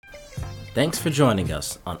Thanks for joining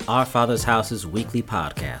us on Our Father's House's weekly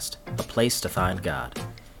podcast, A Place to Find God.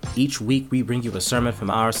 Each week we bring you a sermon from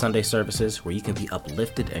our Sunday services where you can be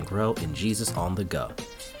uplifted and grow in Jesus on the go.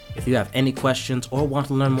 If you have any questions or want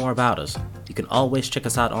to learn more about us, you can always check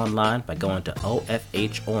us out online by going to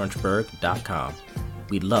ofhorangeburg.com.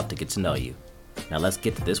 We'd love to get to know you. Now let's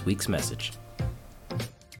get to this week's message.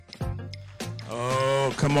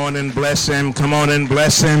 Oh, come on and bless him. Come on and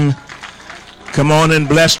bless him. Come on and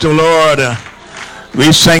bless the Lord.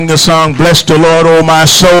 We sang the song, "Bless the Lord, O my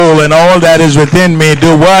soul, and all that is within me."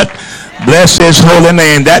 Do what? Bless his holy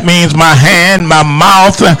name. That means my hand, my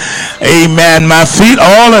mouth, amen, my feet,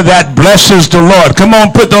 all of that blesses the Lord. Come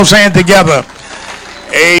on, put those hands together.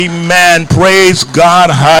 Amen. Praise God.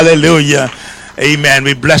 Hallelujah. Amen.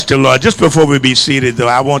 We bless the Lord. Just before we be seated, though,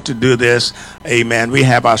 I want to do this. Amen. We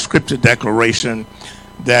have our scripture declaration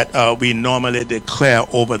that we normally declare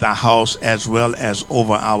over the house as well as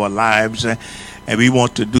over our lives. And we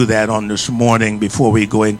want to do that on this morning before we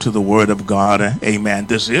go into the Word of God. Amen.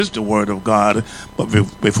 This is the Word of God. But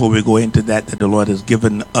before we go into that the Lord has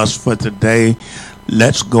given us for today,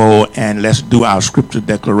 let's go and let's do our scripture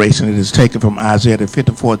declaration. It is taken from Isaiah, the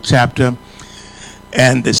 54th chapter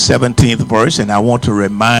and the 17th verse. And I want to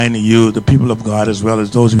remind you, the people of God, as well as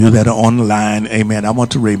those of you that are online, amen, I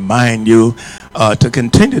want to remind you to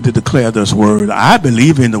continue to declare this word. I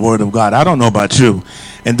believe in the Word of God. I don't know about you.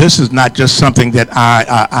 And this is not just something that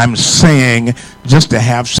I'm saying just to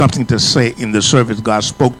have something to say in the service. God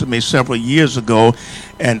spoke to me several years ago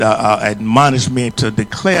and admonished me to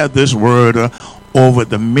declare this word over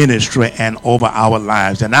the ministry and over our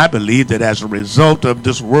lives. And I believe that as a result of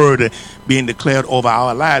this word being declared over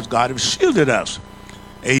our lives, God has shielded us.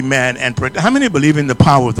 Amen. And how many believe in the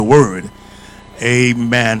power of the word?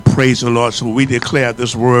 Amen. Praise the Lord. So we declare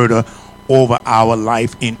this word over our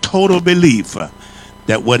life in total belief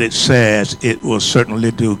that what it says, it will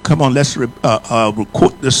certainly do. Come on, let's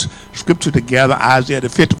quote this scripture together. Isaiah, the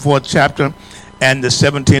 54th chapter and the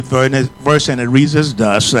 17th verse, and it reads as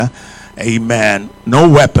thus. Amen. No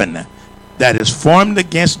weapon that is formed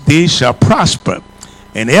against thee shall prosper,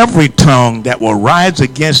 and every tongue that will rise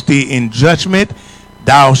against thee in judgment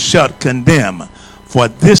thou shalt condemn. For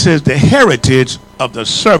this is the heritage of the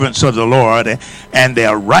servants of the Lord, and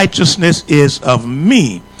their righteousness is of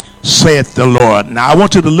me, saith the Lord. Now I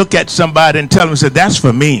want you to look at somebody and tell them, say, that's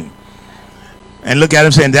for me. And look at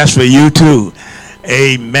them saying, that's for you too.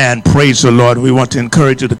 Amen. Praise the Lord. We want to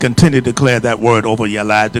encourage you to continue to declare that word over your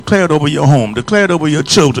life. Declare it over your home. Declare it over your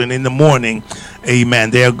children in the morning.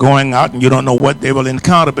 Amen. They're going out and you don't know what they will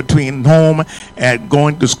encounter between home and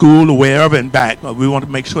going to school or wherever and back. But we want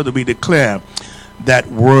to make sure that we declare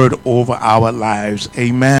that word over our lives.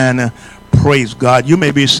 Amen. Praise God. You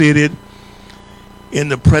may be seated in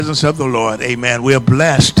the presence of the Lord. Amen. We are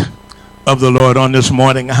blessed of the Lord on this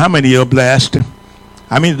morning. How many are blessed?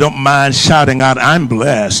 I mean, don't mind shouting out, I'm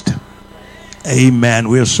blessed. Amen.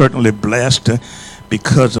 We're certainly blessed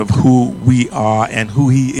because of who we are and who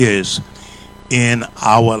he is in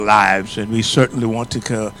our lives. And we certainly want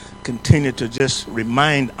to continue to just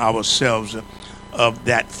remind ourselves of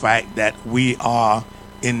that fact that we are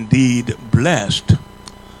indeed blessed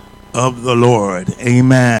of the Lord.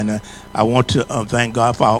 Amen. I want to thank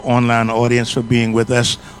God for our online audience for being with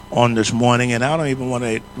us on this morning, and I don't even want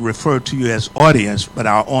to refer to you as audience, but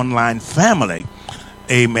our online family,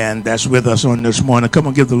 amen, that's with us on this morning. Come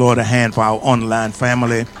on, give the Lord a hand for our online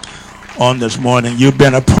family on this morning. You've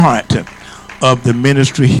been a part of the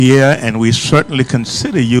ministry here, and we certainly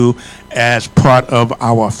consider you as part of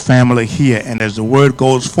our family here. And as the word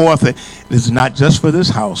goes forth, it is not just for this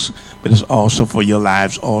house, but it's also for your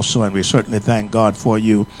lives also, and we certainly thank God for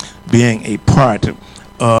you being a part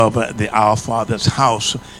of the Our Father's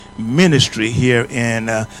House ministry here in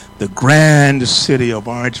the grand city of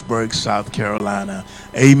Orangeburg, South Carolina.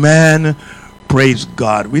 Amen. Praise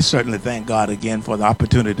God. We certainly thank God again for the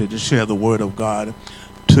opportunity to share the word of God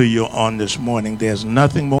to you on this morning. There's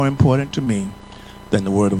nothing more important to me than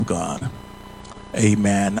the word of God.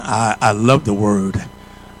 Amen. I love the word.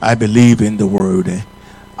 I believe in the word.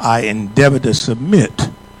 I endeavor to submit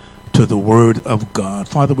to the word of God.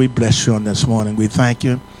 Father, we bless you on this morning. We thank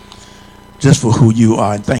you just for who you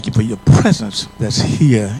are, and thank you for your presence that's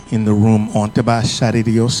here in the room on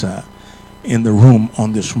Tebashadidiosa, in the room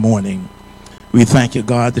on this morning. We thank you,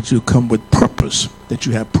 God, that you come with purpose, that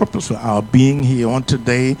you have purpose for our being here on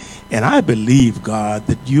today. And I believe, God,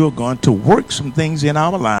 that you're going to work some things in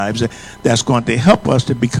our lives that's going to help us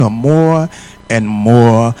to become more and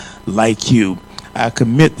more like you. I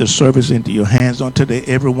commit the service into your hands on today.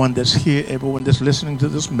 Everyone that's here, everyone that's listening to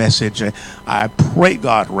this message, I pray,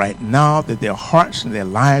 God, right now that their hearts and their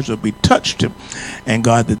lives will be touched, and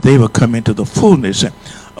God, that they will come into the fullness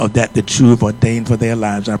of that you have ordained for their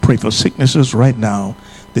lives. I pray for sicknesses right now,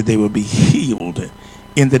 that they will be healed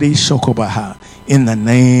in the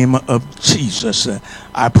name of Jesus.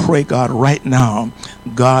 I pray, God, right now,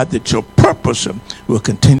 God, that your purpose will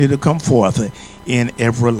continue to come forth in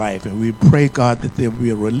every life. And we pray, God, that there will be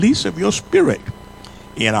a release of your spirit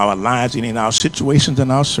in our lives and in our situations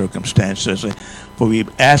and our circumstances. For we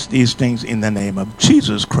ask these things in the name of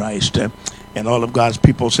Jesus Christ. And all of God's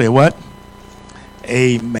people say what?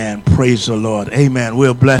 Amen. Praise the Lord. Amen.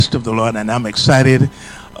 We're blessed of the Lord, and I'm excited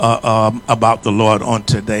about the Lord on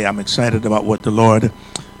today. I'm excited about what the Lord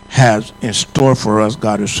has in store for us.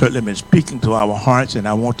 God has certainly been speaking to our hearts, and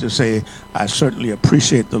I want to say I certainly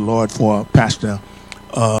appreciate the Lord for Pastor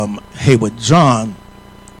Hayward John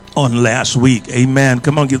on last week. Amen.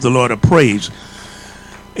 Come on, give the Lord a praise.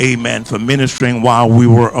 Amen. For ministering while we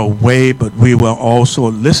were away, but we were also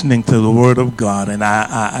listening to the word of God, and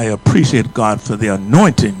I appreciate God for the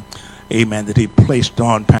anointing, amen, that he placed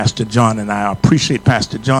on Pastor John, and I appreciate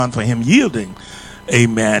Pastor John for him yielding,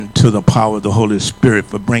 amen, to the power of the Holy Spirit,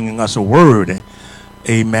 for bringing us a word,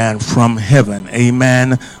 amen, from heaven.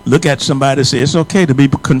 Amen. Look at somebody and say, it's okay to be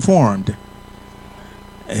conformed.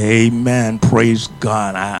 Amen. Praise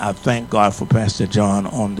God. I thank God for Pastor John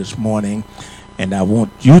on this morning, and I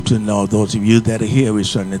want you to know, those of you that are here, we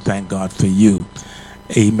certainly thank God for you.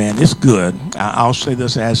 Amen. It's good. I'll say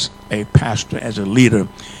this as a pastor, as a leader.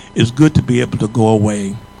 It's good to be able to go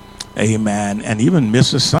away, amen, and even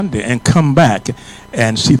miss a Sunday and come back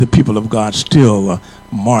and see the people of God still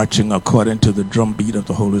marching according to the drumbeat of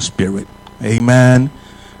the Holy Spirit. Amen.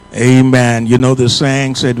 Amen. You know the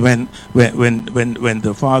saying said, when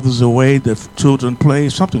the father's away, the children play,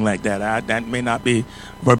 something like that. That may not be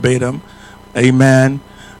verbatim. Amen.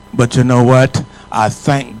 But you know what? I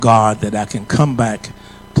thank God that I can come back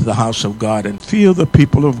to the house of God and feel the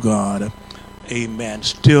people of God, amen,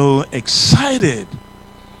 still excited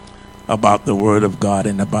about the word of God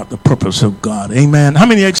and about the purpose of God. Amen. How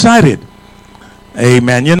many are excited?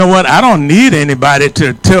 Amen. You know what? I don't need anybody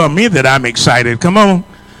to tell me that I'm excited. Come on.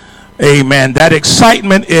 Amen. That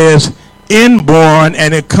excitement is inborn,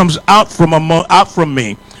 and it comes out from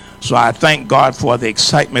me. So I thank God for the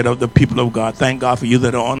excitement of the people of God. Thank God for you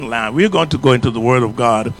that are online. We're going to go into the Word of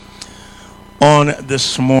God on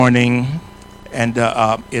this morning, and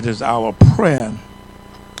it is our prayer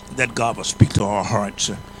that God will speak to our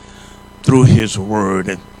hearts through His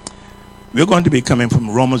Word. We're going to be coming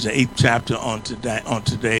from Romans the 8th chapter on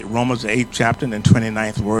today. Romans the 8th chapter and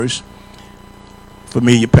 29th verse.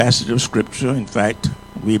 Familiar passage of Scripture. In fact,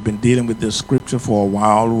 we've been dealing with this scripture for a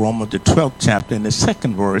while, Romans the 12th chapter and the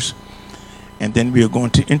 2nd verse. And then we are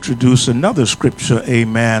going to introduce another scripture,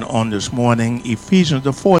 amen, on this morning, Ephesians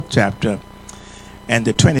the 4th chapter and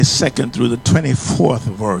the 22nd through the 24th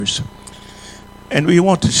verse. And we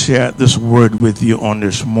want to share this word with you on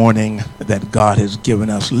this morning that God has given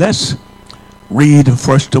us. Let's read,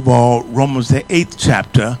 first of all, Romans the 8th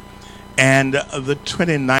chapter and the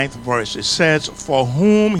 29th verse. It says, for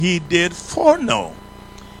whom he did foreknow,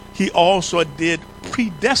 he also did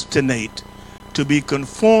predestinate to be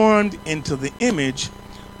conformed into the image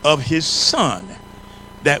of his Son,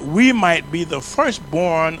 that we might be the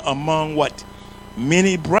firstborn among what?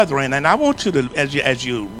 Many brethren. And I want you to, as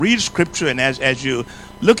you read Scripture and as you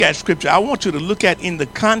look at Scripture, I want you to look at in the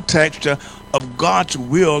context of God's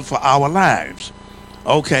will for our lives.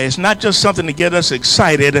 Okay, it's not just something to get us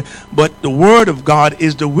excited, but the Word of God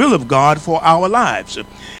is the will of God for our lives.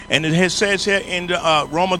 And it says here in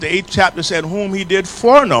Romans the 8th chapter, said, whom he did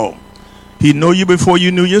foreknow. He knew you before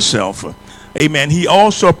you knew yourself. Amen. He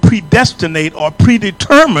also predestinate or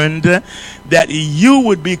predetermined that you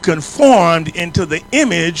would be conformed into the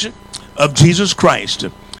image of Jesus Christ.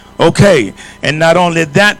 Okay, and not only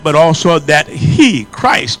that, but also that he,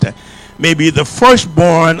 Christ, may be the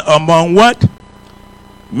firstborn among what?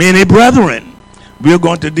 Many brethren. We're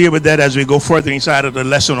going to deal with that as we go further inside of the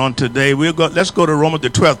lesson on today. Let's go to Romans the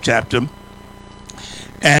 12th chapter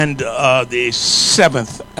and the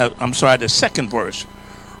 2nd verse.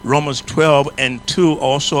 Romans 12 and 2,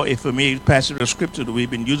 also a familiar passage of Scripture that we've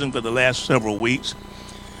been using for the last several weeks.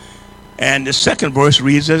 And the 2nd verse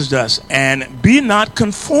reads as thus, and be not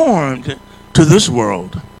conformed to this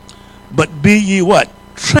world, but be ye what?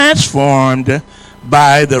 Transformed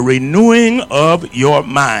by the renewing of your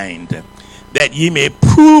mind, that ye may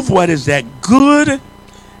prove what is that good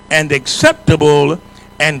and acceptable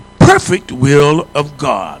and perfect will of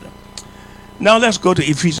God. Now let's go to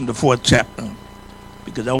Ephesians the 4th chapter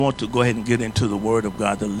because I want to go ahead and get into the Word of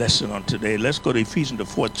God, the lesson on today. Let's go to Ephesians, the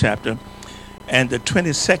 4th chapter, and the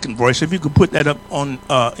 22nd verse. If you could put that up on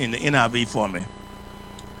in the NIV for me.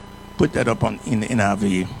 Put that up in the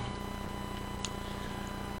NIV.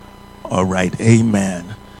 All right,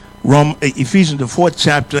 amen. Ephesians, the 4th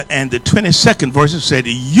chapter, and the 22nd verse said,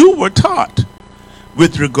 you were taught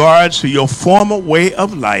with regards to your former way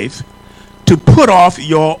of life to put off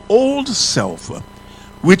your old self,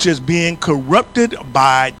 which is being corrupted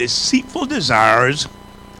by deceitful desires.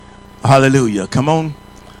 Hallelujah. Come on.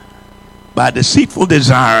 By deceitful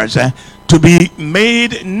desires, to be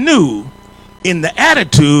made new in the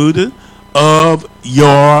attitude of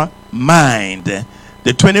your mind.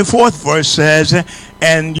 The 24th verse says,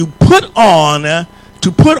 and you put on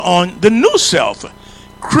the new self,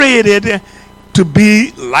 created to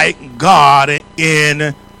be like God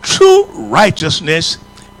in true righteousness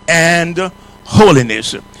and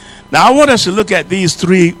holiness. Now, I want us to look at these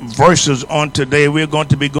 3 verses on today. We're going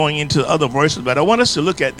to be going into other verses, but I want us to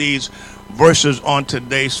look at these verses on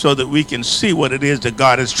today so that we can see what it is that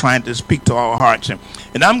God is trying to speak to our hearts.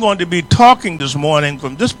 And I'm going to be talking this morning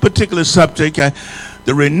from this particular subject,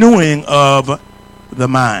 the renewing of the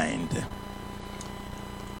mind.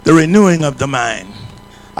 The renewing of the mind.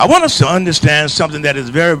 I want us to understand something that is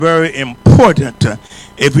very, very important.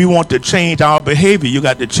 If we want to change our behavior, you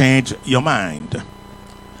got to change your mind.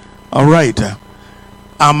 All right.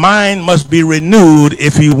 Our mind must be renewed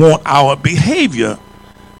if we want our behavior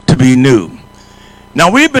to be new. Now,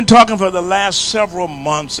 we've been talking for the last several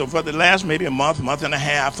months, or for the last maybe a month and a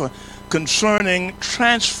half, concerning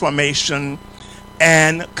transformation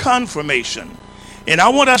and confirmation. And I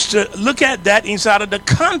want us to look at that inside of the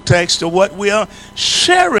context of what we are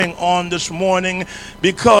sharing on this morning,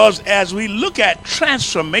 because as we look at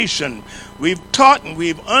transformation, we've taught and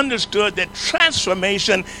we've understood that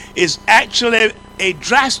transformation is actually a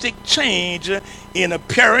drastic change in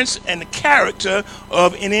appearance and the character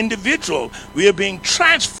of an individual. We are being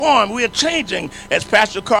transformed. We are changing, as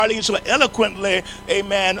Pastor Carlene so eloquently,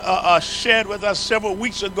 shared with us several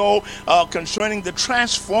weeks ago concerning the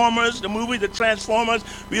Transformers, the movie The Transformers.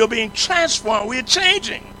 We are being transformed. We are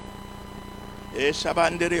changing.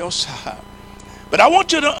 But I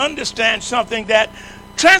want you to understand something, that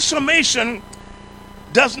transformation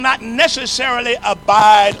does not necessarily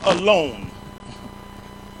abide alone.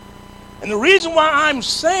 And the reason why I'm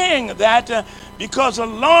saying that, because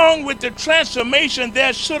along with the transformation,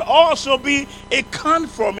 there should also be a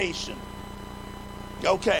conformation.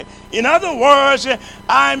 Okay. In other words,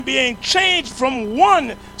 I'm being changed from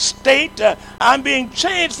one state, I'm being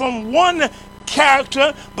changed from one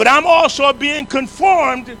character, but I'm also being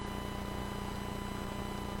conformed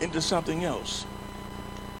into something else.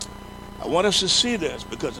 I want us to see this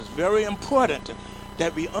because it's very important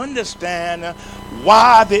that we understand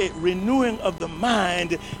why the renewing of the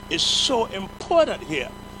mind is so important here.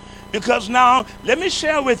 Because now, let me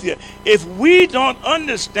share with you, if we don't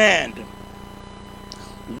understand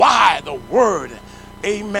why the word,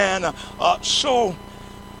 so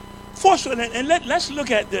forceful, and let's look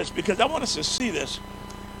at this, because I want us to see this.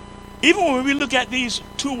 Even when we look at these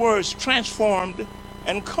 2 words, transformed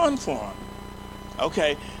and conformed,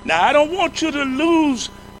 okay? Now, I don't want you to lose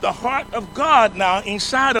the heart of God now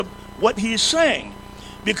inside of what he's saying,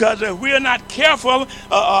 because if we are not careful,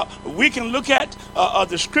 we can look at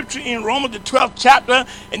the scripture in Romans, the 12th chapter,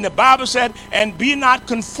 and the Bible said, and be not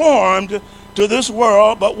conformed to this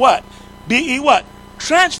world, but what? Be ye what?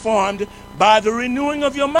 Transformed by the renewing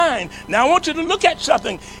of your mind. Now, I want you to look at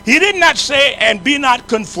something. He did not say, and be not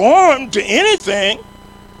conformed to anything.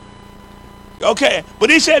 Okay, but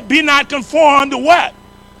he said, be not conformed to what?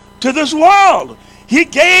 To this world. He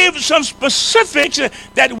gave some specifics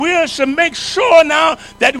that we should make sure now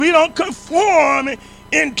that we don't conform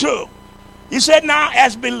into. He said, now,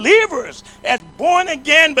 as believers, as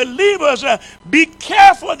born-again believers, be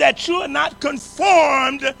careful that you are not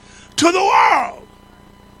conformed to the world.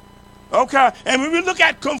 Okay, and when we look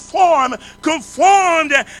at conformed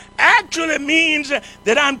actually means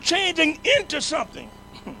that I'm changing into something.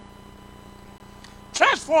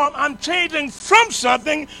 Transform, I'm changing from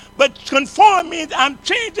something, but conform means I'm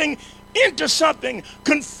changing into something.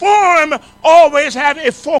 Conform always have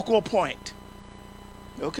a focal point.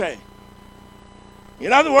 Okay.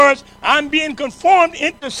 In other words, I'm being conformed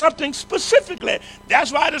into something specifically.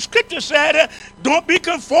 That's why the scripture said, don't be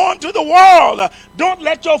conformed to the world. Don't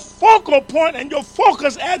let your focal point and your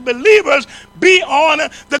focus as believers be on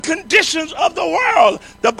the conditions of the world.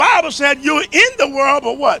 The Bible said you're in the world,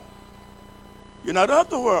 but what? You're not of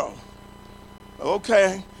the world.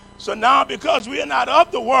 Okay. So now, because we are not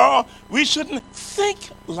of the world, we shouldn't think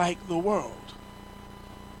like the world.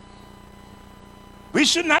 We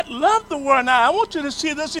should not love the world. Now, I want you to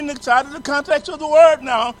see this inside of the context of the word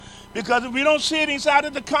now, because if we don't see it inside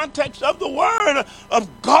of the context of the word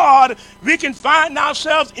of God, we can find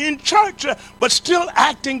ourselves in church, but still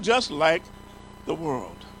acting just like the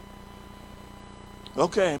world.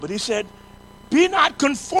 Okay, but he said, be not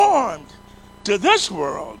conformed to this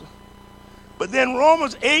world. But then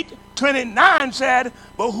Romans 8:29 said,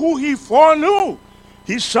 but who he foreknew,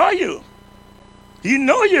 he saw you. He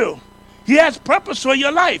knew you. He has purpose for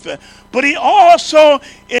your life. But he also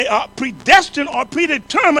predestined or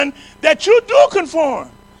predetermined that you do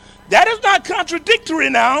conform. That is not contradictory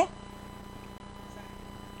now.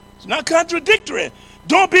 It's not contradictory.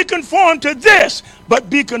 Don't be conformed to this, but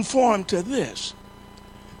be conformed to this.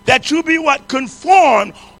 That you be what?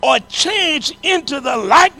 Conformed or changed into the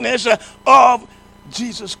likeness of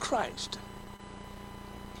Jesus Christ.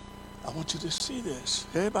 I want you to see this.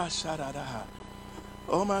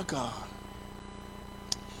 Oh my God.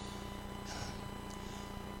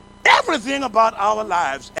 Everything about our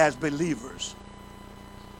lives as believers,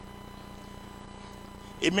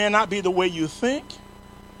 it may not be the way you think,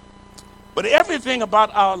 but everything about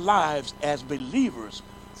our lives as believers,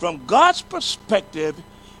 from God's perspective,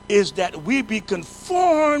 is that we be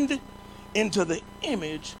conformed into the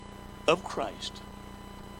image of Christ.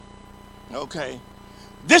 Okay?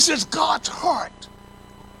 This is God's heart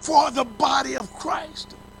for the body of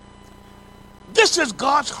Christ. This is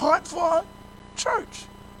God's heart for church.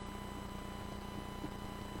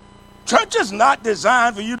 Church is not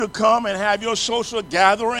designed for you to come and have your social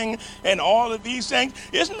gathering and all of these things.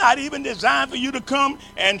 It's not even designed for you to come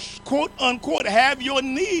and, quote unquote, have your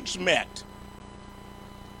needs met.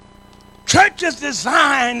 Church is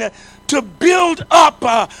designed to build up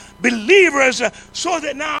believers so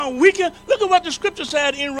that now we can, look at what the scripture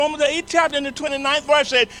said in Romans the 8th chapter and the 29th verse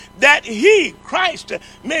said, that he, Christ,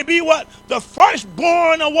 may be what? The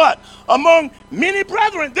firstborn of what? Among many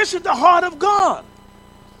brethren. This is the heart of God.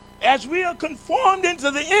 As we are conformed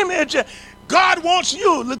into the image, God wants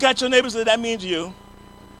you. Look at your neighbor and say, that means you.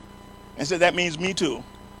 And say, that means me too.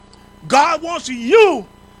 God wants you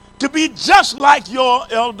to be just like your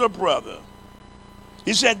elder brother.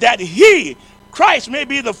 He said that he, Christ, may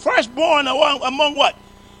be the firstborn among what?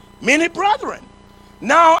 Many brethren.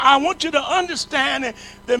 Now I want you to understand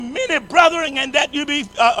the many brethren, and that you be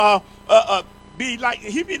like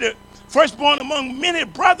he be the firstborn among many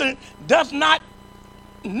brethren does not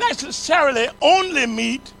necessarily only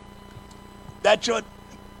mean that your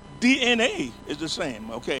DNA is the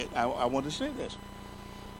same. Okay, I want to say this.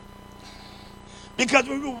 Because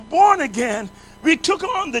when we were born again, we took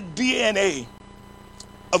on the DNA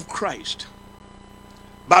of Christ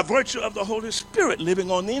by virtue of the Holy Spirit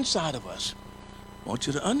living on the inside of us. I want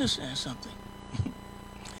you to understand something.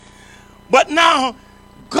 But now,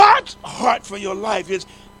 God's heart for your life is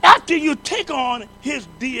after you take on his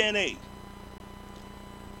DNA,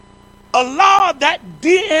 allow that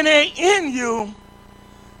DNA in you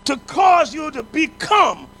to cause you to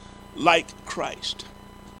become like Christ.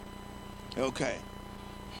 Okay.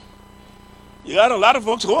 You got a lot of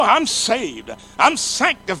folks who, I'm saved, I'm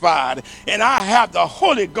sanctified, and I have the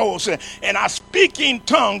Holy Ghost, and I speak in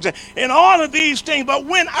tongues, and all of these things. But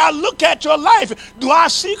when I look at your life, do I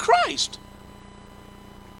see Christ?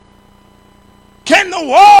 Can the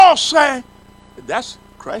wall say, that's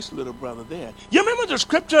Christ's little brother there? You remember the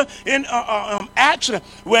scripture in Acts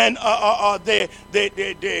when the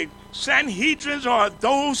Sanhedrins, or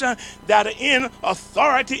those that are in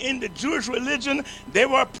authority in the Jewish religion, they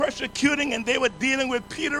were persecuting and they were dealing with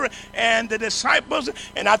Peter and the disciples,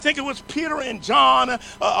 and I think it was Peter and John.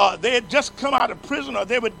 They had just come out of prison, or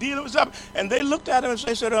they were dealing with something, and they looked at him and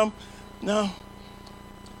they said, no,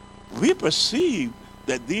 we perceive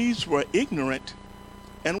that these were ignorant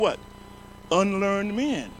and what? Unlearned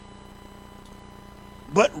men.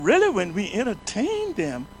 But really, when we entertain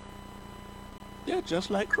them, they're just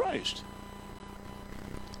like Christ.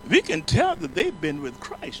 We can tell that they've been with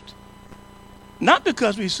Christ. Not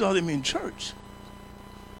because we saw them in church.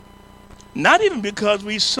 Not even because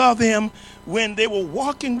we saw them when they were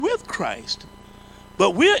walking with Christ.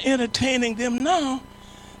 But we're entertaining them now.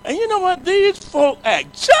 And you know what? These folk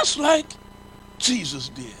act just like Jesus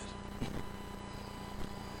did.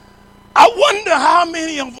 I wonder how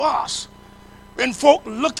many of us, when folk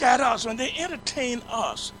look at us, when they entertain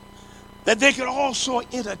us, that they could also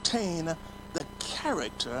entertain the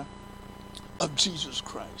character of Jesus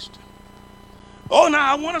Christ. Oh,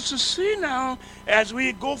 now I want us to see now as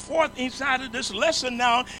we go forth inside of this lesson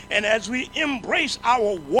now and as we embrace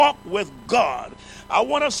our walk with God. I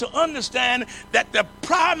want us to understand that the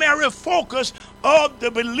primary focus of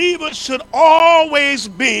the believer should always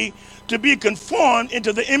be to be conformed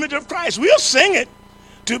into the image of Christ. We'll sing it,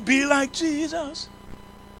 to be like Jesus,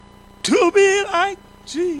 to be like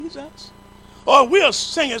Jesus. Or we'll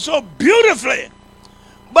sing it so beautifully.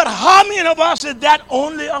 But how many of us is that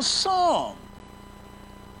only a song?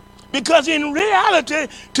 Because in reality,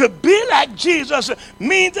 to be like Jesus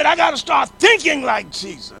means that I got to start thinking like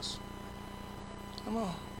Jesus. Come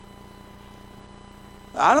on.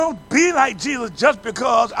 I don't be like Jesus just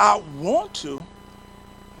because I want to.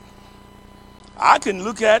 I can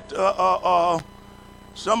look at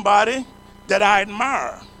somebody that I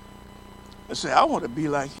admire and say, I want to be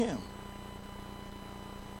like him.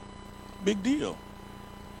 Big deal.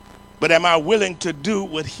 But am I willing to do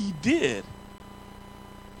what he did?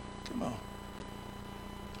 Come on.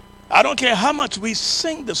 I don't care how much we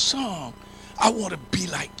sing the song, I want to be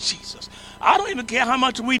like Jesus. I don't even care how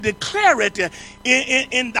much we declare it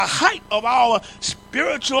in the height of our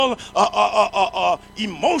spiritual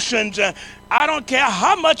emotions. I don't care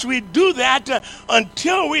how much we do that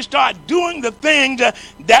until we start doing the things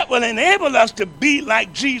that will enable us to be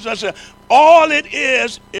like Jesus. All it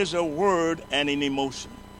is a word and an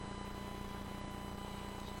emotion.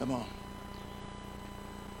 Come on.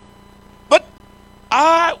 But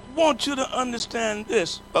I want you to understand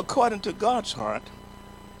this. According to God's heart,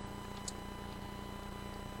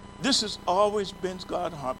 this has always been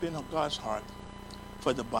God's heart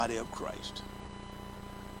for the body of Christ.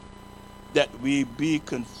 That we be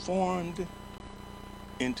conformed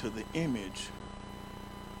into the image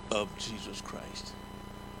of Jesus Christ.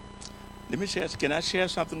 Can I share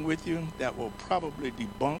something with you that will probably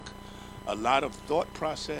debunk a lot of thought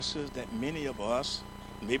processes that many of us,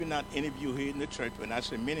 maybe not any of you here in the church, but when I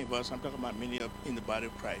say many of us, I'm talking about many of in the body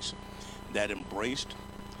of Christ, that embraced.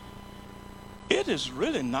 It is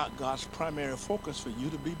really not God's primary focus for you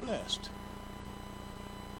to be blessed.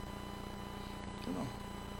 You know,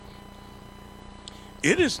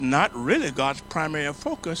 it is not really God's primary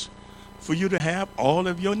focus for you to have all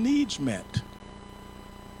of your needs met.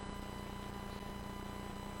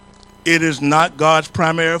 It is not God's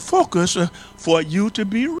primary focus for you to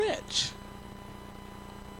be rich.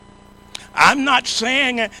 I'm not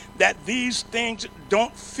saying that these things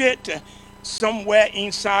don't fit somewhere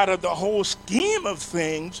inside of the whole scheme of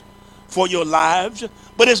things for your lives,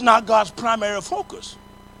 but it's not God's primary focus.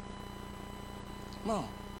 No,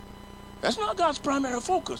 that's not God's primary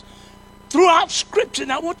focus. Throughout Scripture,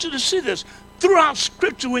 and I want you to see this, throughout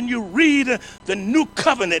Scripture, when you read the New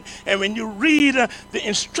Covenant and when you read the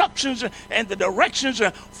instructions and the directions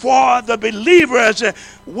for the believers,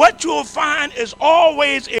 what you'll find is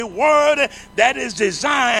always a word that is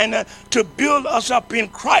designed to build us up in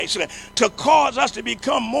Christ, to cause us to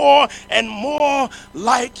become more and more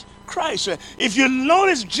like Christ. If you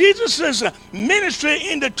notice Jesus' ministry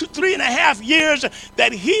in the 3.5 years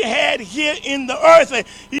that he had here in the earth,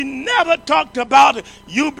 he never talked about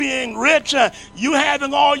you being rich, you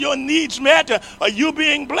having all your needs met, or you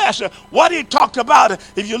being blessed. What he talked about,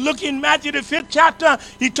 if you look in Matthew the 5th chapter,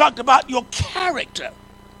 he talked about your character.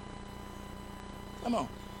 Come on.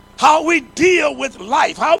 How we deal with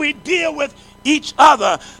life, how we deal with each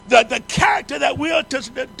other, the character that we are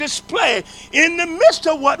to display in the midst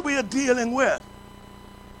of what we are dealing with.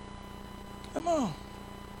 Come on.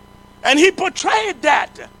 And he portrayed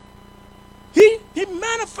that. He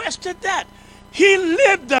manifested that. He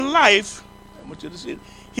lived the life, I want you to see it.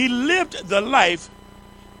 He lived the life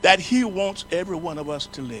that he wants every one of us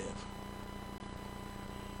to live.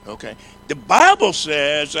 Okay. The Bible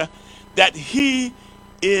says that he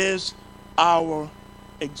is our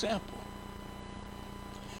example.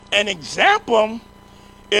 An example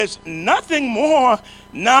is nothing more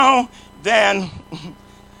now than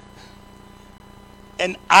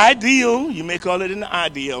an ideal, you may call it an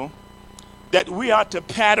ideal, that we are to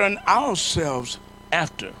pattern ourselves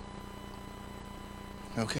after.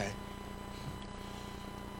 Okay.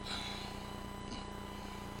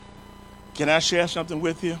 Can I share something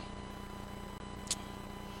with you?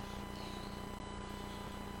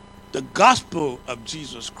 The gospel of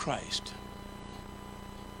Jesus Christ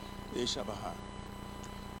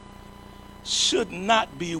should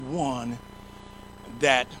not be one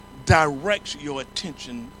that directs your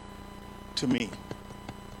attention to me.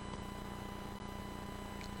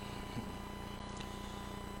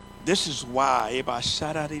 This is why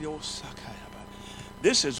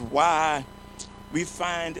we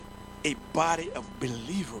find a body of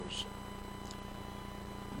believers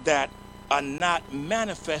that are not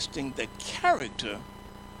manifesting the character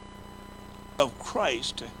of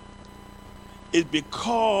Christ is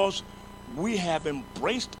because we have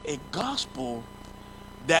embraced a gospel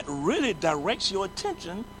that really directs your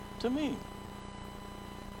attention to me.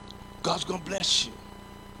 God's going to bless you.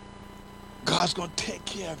 God's going to take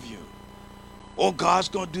care of you. Or God's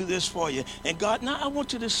going to do this for you. And God, now I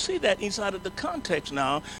want you to see that inside of the context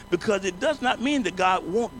now, because it does not mean that God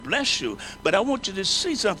won't bless you. But I want you to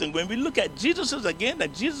see something. When we look at Jesus' again,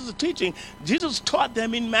 that Jesus is teaching, Jesus taught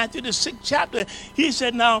them in Matthew the 6th chapter. He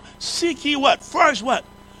said, now seek ye what? First what?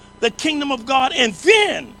 The kingdom of God, and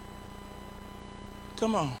then,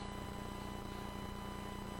 come on.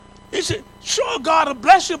 He said, sure, God will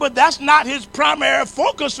bless you, but that's not his primary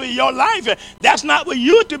focus for your life. That's not what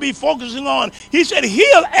you're to be focusing on. He said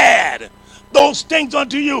he'll add those things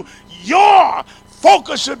unto you. Your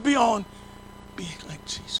focus should be on being like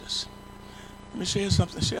Jesus. Let me share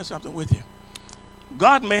something with you.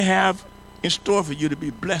 God may have in store for you to be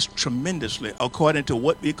blessed tremendously according to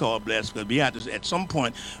what we call blessed, because we have to, at some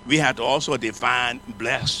point, we have to also define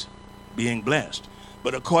blessed, being blessed.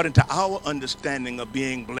 But according to our understanding of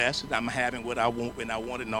being blessed, I'm having what I want when I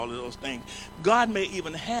want it and all of those things, God may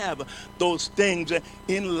even have those things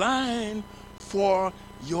in line for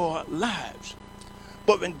your lives.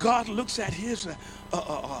 But when God looks at his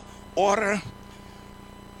order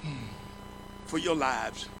for your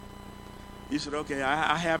lives, he said, okay,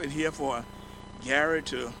 I have it here for Gary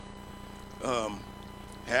to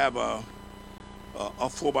have a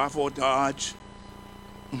 4x4 Dodge.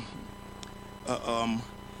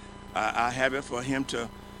 I have it for him to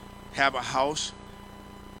have a house,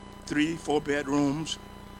 3-4 bedrooms,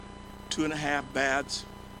 2.5 baths,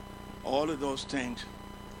 all of those things.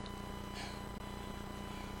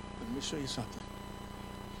 Let me show you something.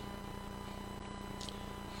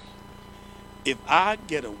 If I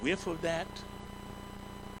get a whiff of that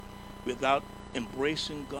without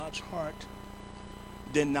embracing God's heart,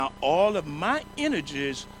 then now all of my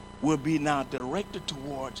energies will be now directed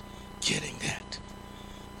towards getting that.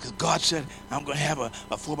 Because God said, I'm going to have a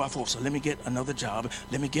 4x4, so let me get another job,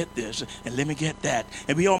 let me get this, and let me get that.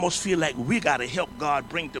 And we almost feel like we got to help God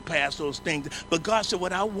bring to pass those things. But God said,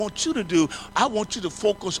 what I want you to do, I want you to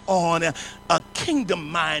focus on a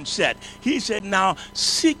kingdom mindset. He said, now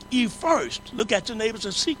seek ye first. Look at your neighbors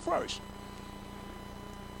and seek first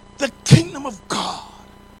the kingdom of God.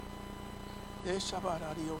 Let me show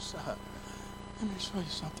you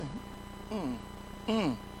something.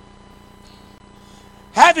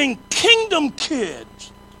 Having kingdom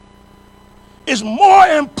kids is more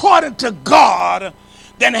important to God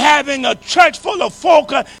than having a church full of folk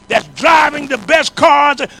that's driving the best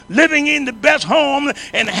cars, living in the best home,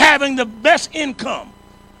 and having the best income.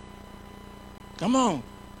 Come on.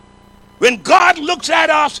 When God looks at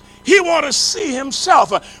us, he wants to see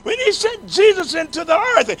himself. When he sent Jesus into the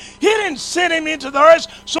earth, he didn't send him into the earth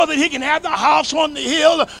so that he can have the house on the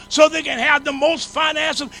hill, so they can have the most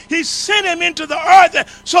finances. He sent him into the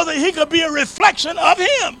earth so that he could be a reflection of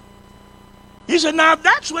him. He said, now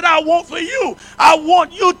that's what I want for you. I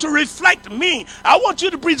want you to reflect me. I want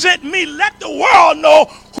you to present me. Let the world know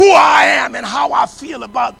who I am and how I feel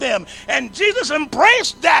about them. And Jesus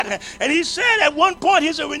embraced that. And he said at one point,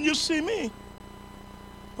 he said, when you see me,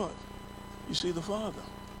 what? You see the Father.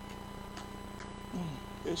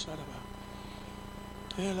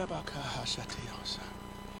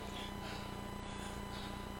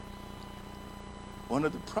 One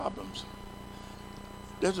of the problems,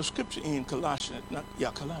 there's a scripture in Colossians,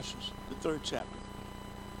 Colossians, the 3rd chapter,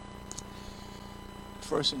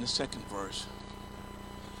 first and the 2nd verse.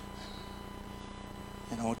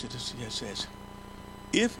 And I want you to see it says,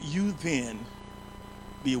 if you then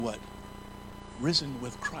be what? Risen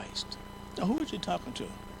with Christ. Now who is he talking to?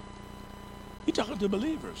 He's talking to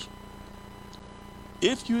believers.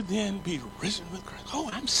 If you then be risen with Christ. Oh,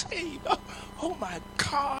 I'm saved. Oh my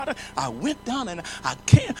God. I went down and I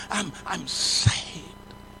can't. I'm saved.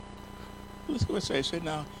 Let's go and say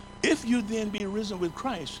now, if you then be risen with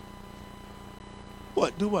Christ,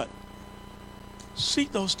 what? Do what?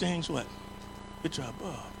 Seek those things, what? Which are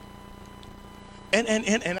above. And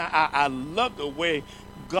I love the way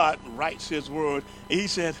God writes his word. He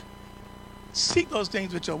said, seek those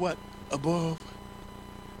things which are what? Above.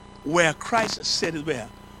 Where Christ said is where?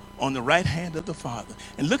 On the right hand of the Father.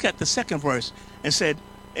 And look at the 2nd verse and said,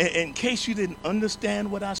 in case you didn't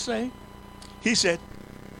understand what I say, he said,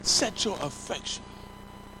 set your affection,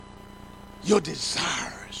 your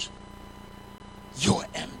desires, your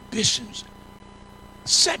ambitions.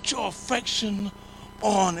 Set your affection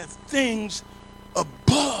on things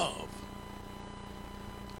above.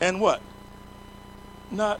 And what?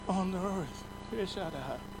 not on the earth. Here's how to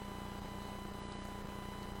have.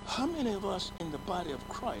 How many of us in the body of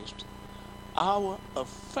Christ, our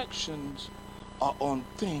affections are on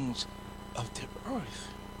things of the earth?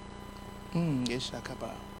 Yes,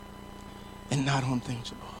 and not on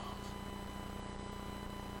things above.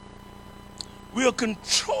 We are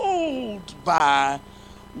controlled by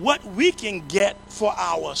what we can get for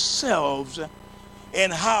ourselves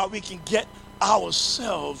and how we can get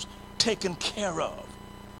ourselves taken care of.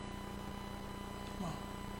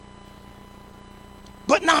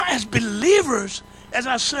 But now as believers, as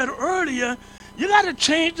I said earlier, you got to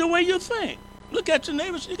change the way you think. Look at your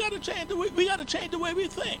neighbors. You got to change the way. We got to change the way we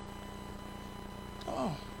think.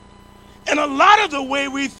 Oh. And a lot of the way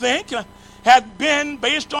we think has been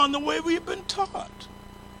based on the way we've been taught.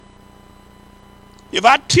 If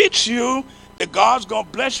I teach you that God's going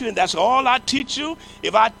to bless you and that's all I teach you,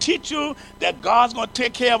 if I teach you that God's going to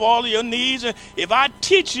take care of all of your needs, if I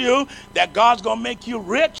teach you that God's going to make you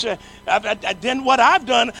rich, then what I've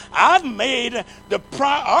done, I've made the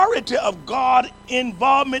priority of God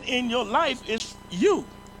involvement in your life is you.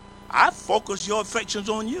 I focus your affections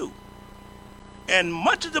on you. And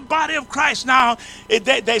much of the body of Christ now,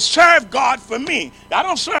 they serve God for me. I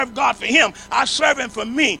don't serve God for him. I serve him for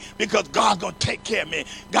me because God's going to take care of me.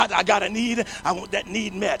 God, I got a need. I want that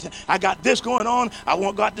need met. I got this going on. I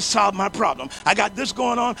want God to solve my problem. I got this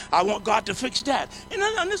going on. I want God to fix that. And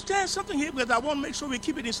I understand something here because I want to make sure we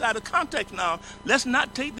keep it inside of context now. Let's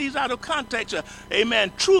not take these out of context.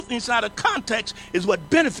 Amen. Truth inside of context is what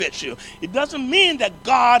benefits you. It doesn't mean that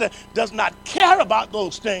God does not care about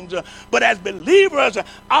those things, but as believers,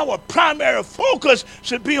 our primary focus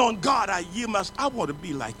should be on God. I want to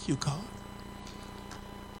be like you, God.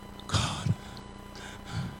 God,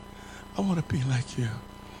 I want to be like you.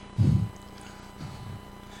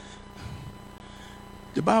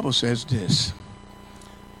 The Bible says this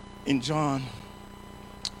in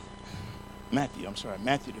Matthew the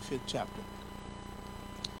 5th chapter,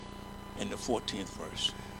 in the 14th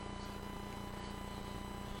verse.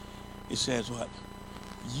 It says what?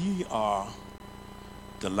 Ye are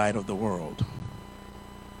the light of the world.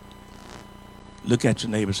 Look at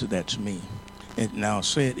your neighbor and say, that's me. And now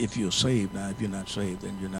say it if you're saved. Now, if you're not saved,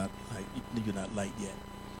 then you're not light yet.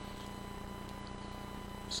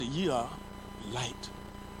 So ye are light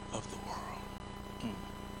of the world.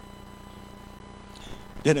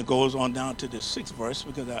 Then it goes on down to the 6th verse,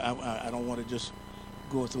 because I don't want to just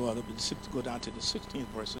go through all of it. Go down to the 16th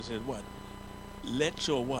verse. It says what? Let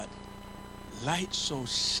your what? Light so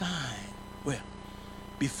shine. Where?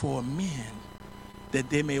 Before men,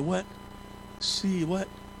 that they may what? See what?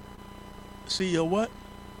 See your what?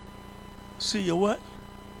 See your what?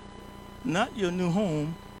 Not your new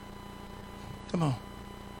home. Come on.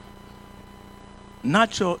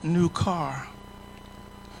 Not your new car.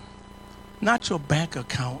 Not your bank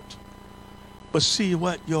account. But see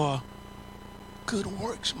what? Your good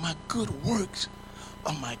works. My good works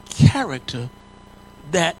of my character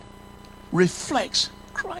that reflects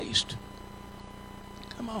Christ.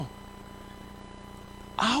 Come on.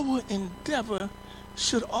 Our endeavor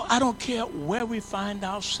should, I don't care where we find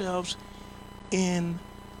ourselves in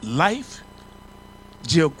life,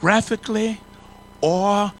 geographically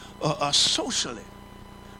or socially.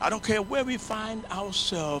 I don't care where we find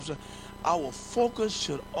ourselves, our focus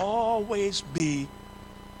should always be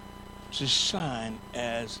to shine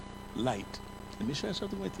as light. Let me share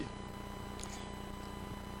something with you.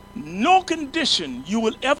 No condition you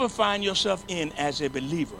will ever find yourself in as a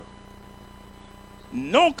believer,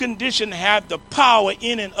 no condition have the power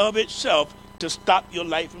in and of itself to stop your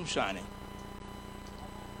light from shining.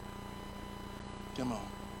 Come on.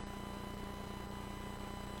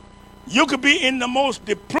 You could be in the most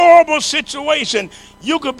deplorable situation.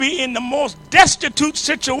 You could be in the most destitute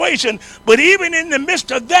situation. But even in the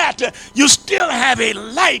midst of that, you still have a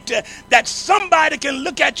light that somebody can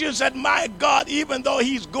look at you and say, my God, even though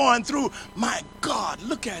he's going through, my God,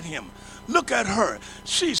 look at him. Look at her.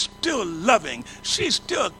 She's still loving. She's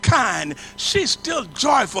still kind. She's still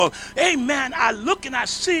joyful. Amen. I look and I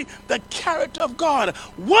see the character of God.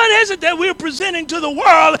 What is it that we're presenting to the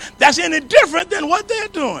world that's any different than what they're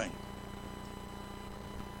doing?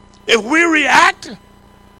 If we react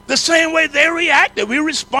the same way they react, if we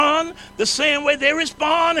respond the same way they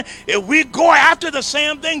respond, if we go after the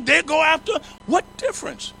same thing they go after, what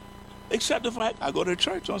difference? Except the fact I go to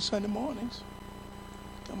church on Sunday mornings.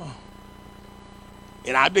 Come on.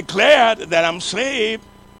 And I declared that I'm saved.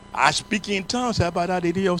 I speak in tongues. How about that,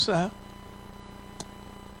 Idiosa?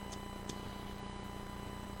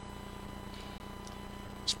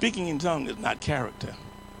 Speaking in tongues is not character.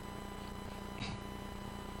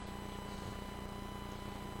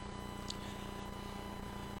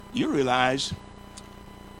 You realize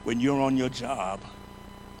when you're on your job,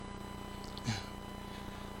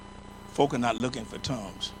 folk are not looking for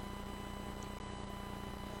tongues.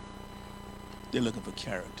 They're looking for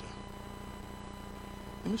character.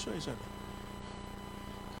 Let me show you something.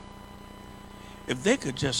 If they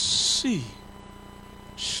could just see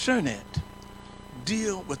Shernette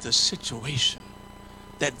deal with a situation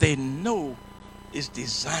that they know is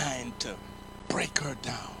designed to break her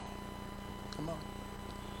down. Come on.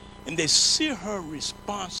 And they see her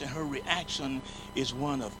response and her reaction is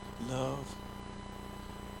one of love,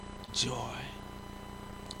 joy,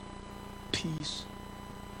 peace.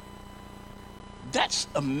 That's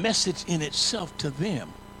a message in itself to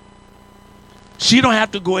them. She don't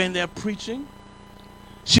have to go in there preaching.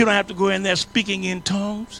 She don't have to go in there speaking in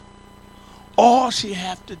tongues. All she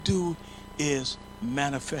has to do is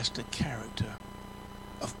manifest the character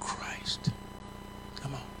of Christ.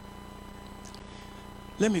 Come on.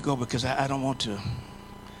 Let me go because I don't want to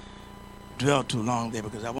dwell too long there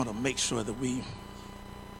because I want to make sure that we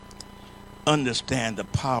understand the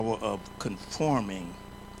power of conforming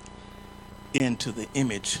into the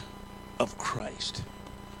image of Christ.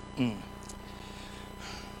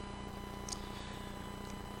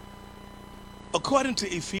 According to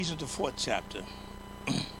Ephesians, the 4th chapter,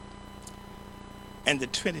 and the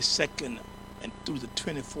 22nd and through the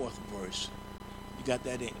 24th verse, you got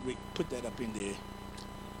that in? Put that up in the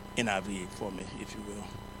NIV for me, if you will.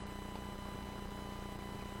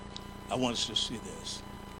 I want us to see this.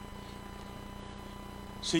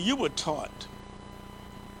 So you were taught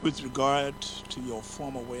with regard to your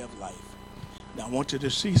former way of life. Now I want you to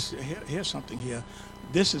see, here's something here.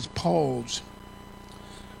 This is Paul's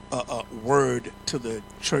word to the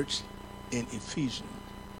church in Ephesians.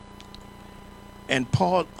 And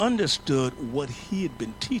Paul understood what he had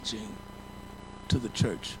been teaching to the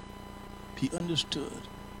church. He understood.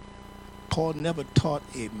 Paul never taught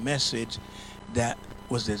a message that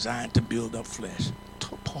was designed to build up flesh.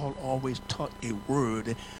 Paul always taught a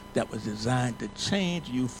word that was designed to change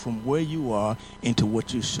you from where you are into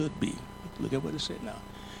what you should be. Look at what it said now.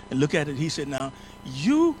 And look at it. He said, now,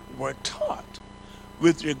 you were taught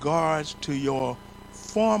with regards to your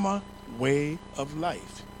former way of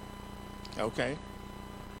life. Okay?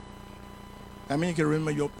 How many can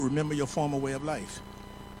remember your former way of life?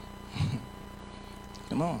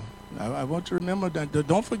 Come on. I want you to remember that.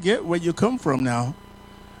 Don't forget where you come from now.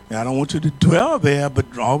 I don't want you to dwell there,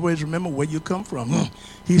 but always remember where you come from.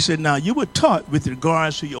 He said, now you were taught with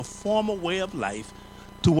regards to your former way of life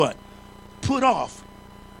to what? Put off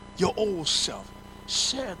your old self.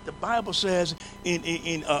 Said the Bible says in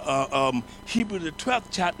Hebrew, the 12th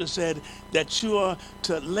chapter said that you are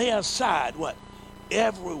to lay aside what?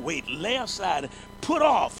 Every weight. Lay aside, put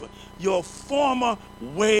off your former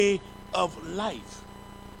way of life.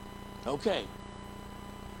 Okay.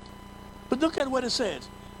 But look at what it says.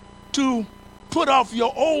 To put off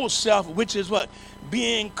your old self, which is what?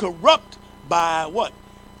 Being corrupt by what?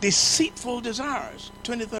 Deceitful desires.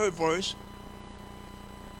 23rd verse.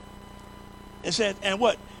 It says, and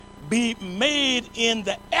what? Be made in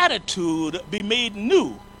the attitude, be made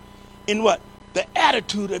new. In what? The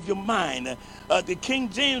attitude of your mind. The King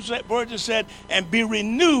James Version said, and be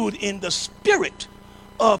renewed in the spirit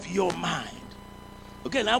of your mind.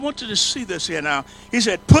 Okay, now I want you to see this here now. He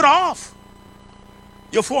said, put off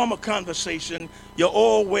your former conversation, your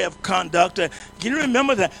old way of conduct. Can you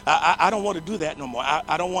remember that? I don't want to do that no more.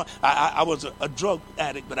 I was a drug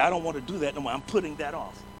addict, but I don't want to do that no more. I'm putting that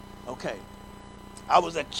off. Okay. I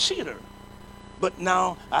was a cheater, but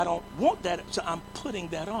now I don't want that, so I'm putting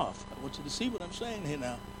that off. I want you to see what I'm saying here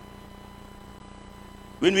now.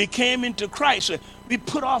 When we came into Christ, we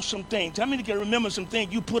put off some things. How many can remember some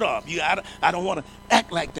things you put off? I don't want to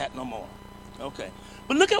act like that no more. Okay.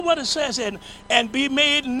 But look at what it says, and be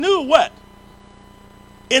made new what?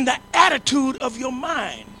 In the attitude of your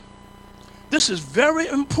mind. This is very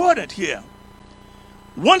important here.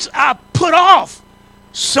 Once I put off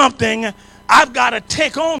something, I've got to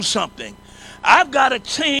take on something. I've got to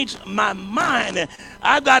change my mind.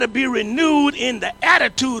 I've got to be renewed in the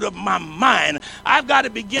attitude of my mind. I've got to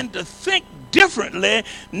begin to think differently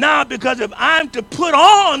now, because if I'm to put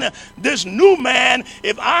on this new man,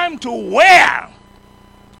 if I'm to wear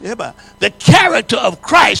the character of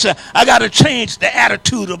Christ, I got to change the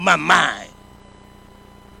attitude of my mind.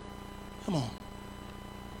 Come on.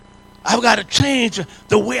 I've got to change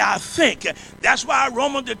the way I think. That's why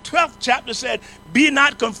Romans the 12th chapter said, be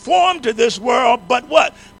not conformed to this world, but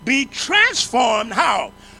what? Be transformed.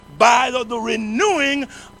 How? by the renewing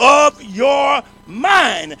of your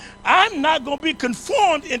mind. I'm not going to be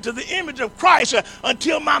conformed into the image of Christ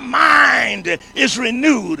until my mind is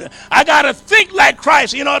renewed. I got to think like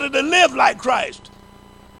Christ in order to live like Christ.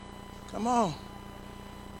 Come on.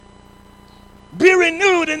 Be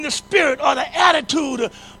renewed in the spirit or the attitude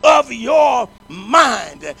of your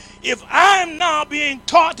mind. If I'm now being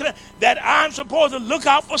taught that I'm supposed to look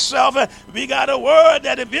out for self, we got a word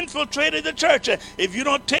that have infiltrated the church. If you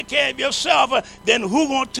don't take care of yourself, then who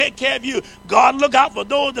gonna take care of you? God look out for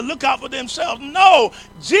those that look out for themselves. No,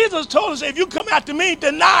 Jesus told us, if you come after me,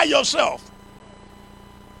 deny yourself.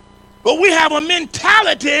 But we have a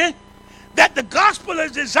mentality that the gospel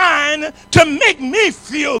is designed to make me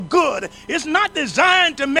feel good. It's not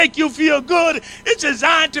designed to make you feel good. It's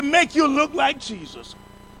designed to make you look like Jesus.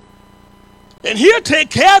 And he'll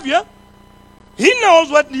take care of you. He knows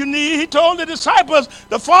what you need. He told the disciples,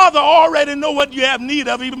 the Father already know what you have need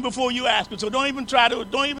of even before you ask him. So don't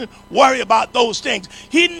even worry about those things.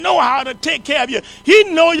 He know how to take care of you. He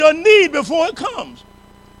know your need before it comes.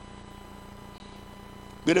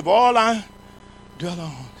 But if all I dwell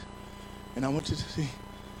on, and I want you to see,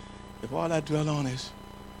 if all I dwell on is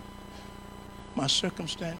my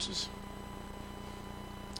circumstances,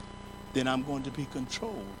 then I'm going to be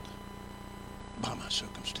controlled by my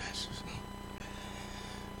circumstances.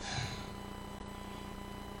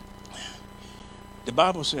 The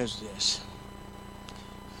Bible says this.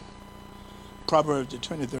 Proverbs, the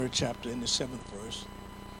 23rd chapter, in the 7th verse.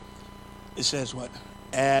 It says what?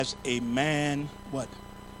 As a man, what?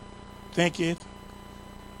 Thinketh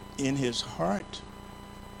in his heart,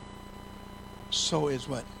 so is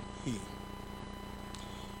what? He.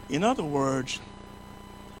 In other words,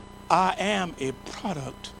 I am a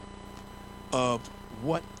product of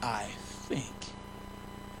what I think.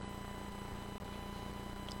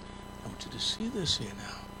 I want you to see this here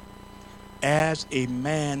now. As a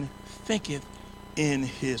man thinketh in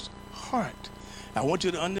his heart. I want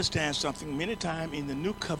you to understand something. Many times in the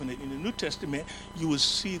New Covenant, in the New Testament, you will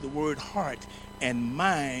see the word heart and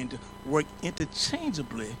mind work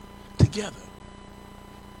interchangeably together.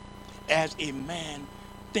 As a man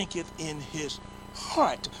thinketh in his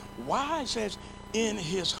heart. Why it says in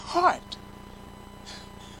his heart?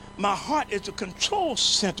 My heart is the control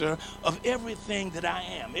center of everything that I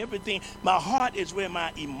am. Everything. My heart is where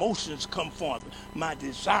my emotions come forth, my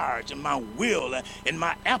desires and my will and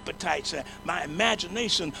my appetites, my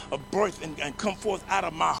imagination of birth and come forth out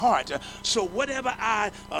of my heart. So whatever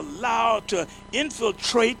I allow to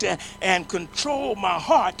infiltrate and control my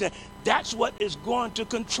heart, that's what is going to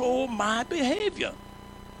control my behavior.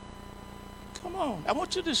 Come on, I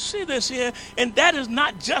want you to see this here, and that is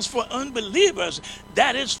not just for unbelievers,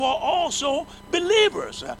 that is for also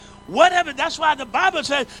believers. Whatever, that's why the Bible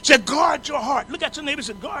says, guard your heart. Look at your neighbor and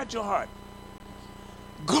say, guard your heart.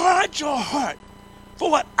 Guard your heart.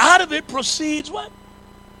 For what? Out of it proceeds what?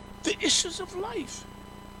 The issues of life.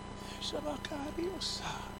 So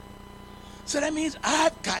that means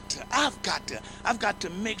I've got to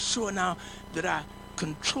make sure now that I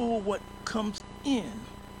control what comes in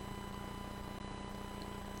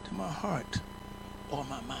my heart or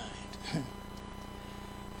my mind.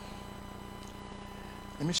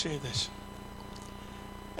 Let me say this.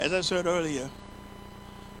 As I said earlier,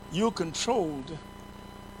 you're controlled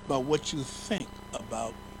by what you think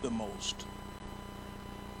about the most.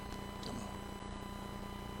 Come on.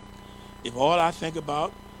 If all I think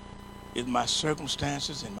about is my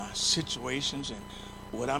circumstances and my situations and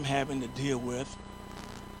what I'm having to deal with,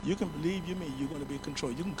 you can believe you me, you're going to be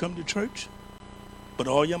controlled. You can come to church, but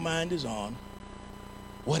all your mind is on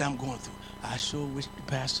what I'm going through. I sure wish the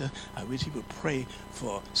pastor, I wish he would pray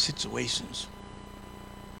for situations.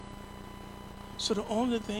 So the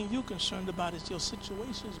only thing you're concerned about is your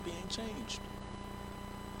situations being changed.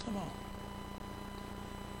 Come on.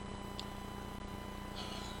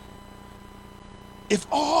 If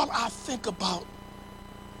all I think about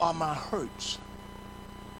are my hurts,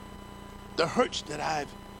 the hurts that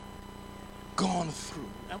I've gone through.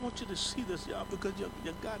 I want you to see this, y'all, because you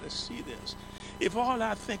got to see this. If all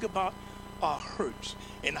I think about are hurts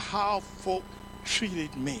and how folk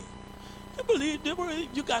treated me, you believe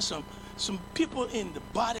you got some people in the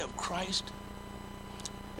body of Christ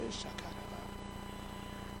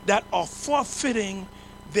that are forfeiting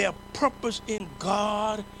their purpose in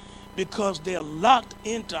God because they're locked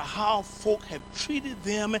into how folk have treated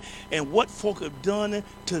them and what folk have done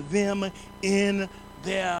to them in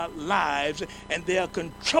their lives, and they are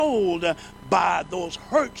controlled by those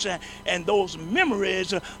hurts and those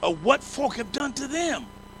memories of what folk have done to them.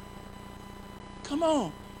 Come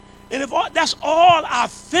on. And if that's all I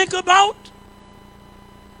think about,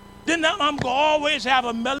 then I'm going to always have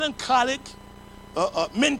a melancholic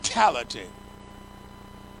mentality.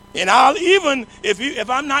 And I'll even, if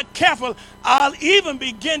I'm not careful, I'll even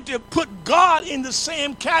begin to put God in the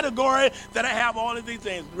same category that I have all of these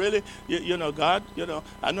things. Really, you know, God, you know,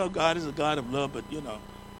 I know God is a God of love, but, you know,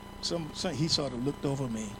 he sort of looked over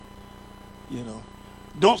me, you know.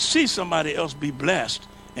 Don't see somebody else be blessed,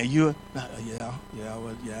 and you're,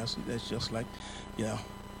 see, that's just like, yeah.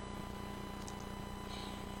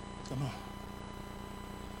 Come on.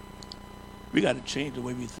 We got to change the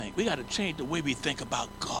way we think. We got to change the way we think about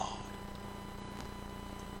God.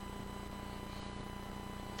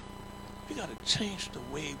 We got to change the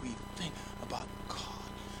way we think about God.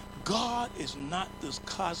 God is not this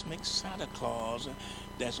cosmic Santa Claus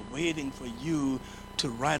that's waiting for you to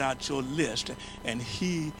write out your list and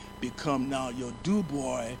he become now your do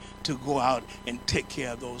boy to go out and take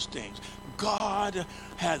care of those things. God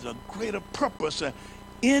has a greater purpose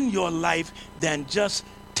in your life than just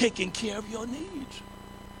taking care of your needs.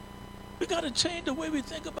 We got to change the way we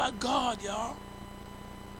think about God, y'all.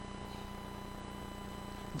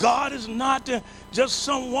 God is not just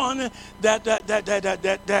someone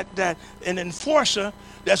that an enforcer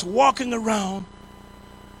that's walking around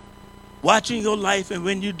watching your life, and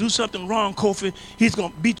when you do something wrong, Kofi, he's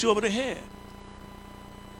going to beat you over the head.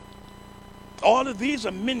 All of these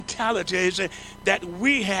are mentalities that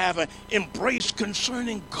we have embraced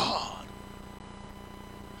concerning God.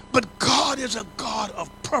 But God is a God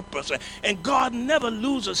of purpose, and God never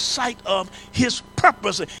loses sight of his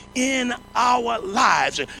purpose in our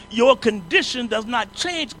lives. Your condition does not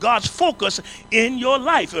change God's focus in your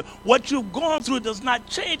life. What you've gone through does not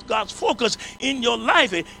change God's focus in your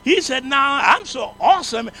life. He said, now I'm so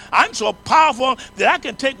awesome, I'm so powerful that I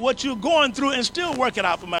can take what you're going through and still work it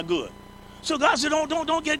out for my good. So God said,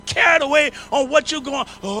 don't get carried away on what you're going.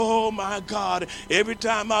 Oh my God, every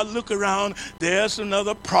time I look around, there's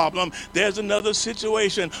another problem. There's another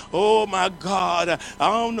situation. Oh my God, I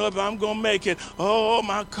don't know if I'm going to make it. Oh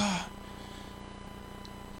my God.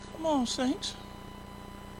 Come on, saints.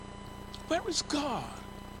 Where is God?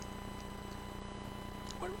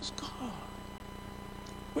 Where is God?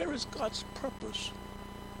 Where is God's purpose?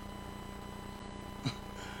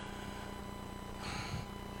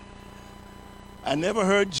 I never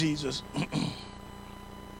heard Jesus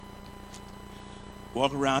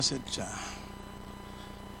walk around and said,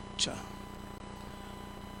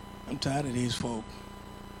 I'm tired of these folk.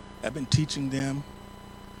 I've been teaching them.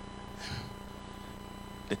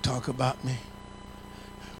 They talk about me.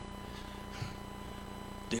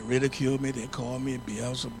 They ridicule me. They call me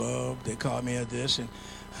Beelzebub. They call me this.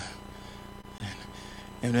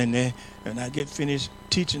 And when I get finished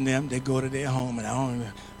teaching them, they go to their home, and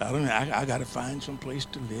I got to find some place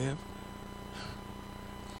to live.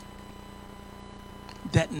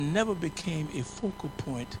 That never became a focal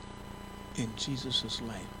point in Jesus'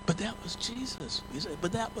 life. But that was Jesus. He said,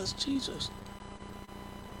 but that was Jesus.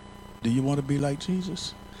 Do you want to be like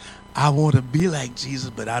Jesus? I want to be like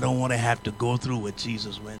Jesus, but I don't want to have to go through what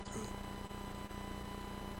Jesus went through.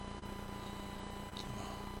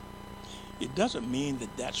 It doesn't mean that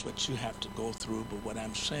that's what you have to go through, but what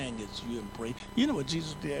I'm saying is you embrace. You know what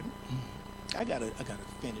Jesus did? I gotta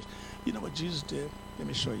finish. You know what Jesus did? Let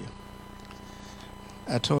me show you.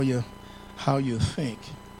 I told you how you think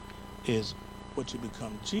is what you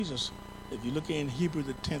become. Jesus, if you look in Hebrews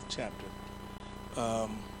the 10th chapter,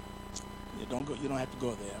 you don't have to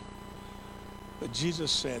go there. But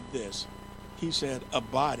Jesus said this. He said, a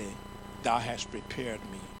body thou hast prepared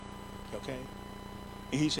me. Okay?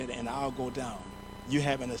 And he said, and I'll go down. You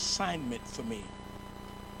have an assignment for me.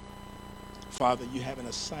 Father, you have an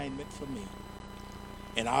assignment for me.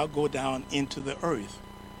 And I'll go down into the earth,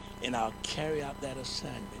 and I'll carry out that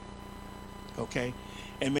assignment. Okay?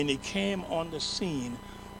 And when he came on the scene,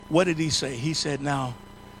 what did he say? He said,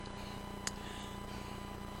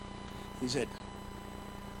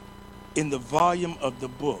 in the volume of the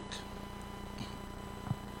book,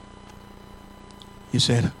 he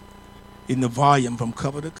said, in the volume from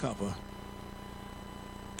cover to cover,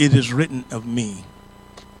 it is written of me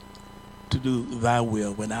to do thy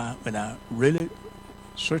will. When I really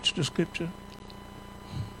search the scripture,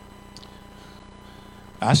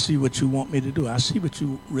 I see what you want me to do. I see what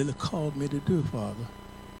you really called me to do, Father.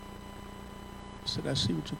 I said, I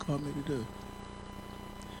see what you called me to do.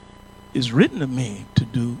 It's written of me to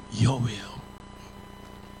do your will,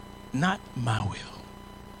 not my will,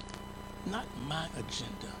 not my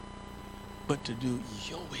agenda, but to do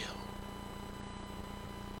your will.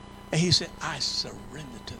 And he said, I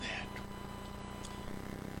surrender to that.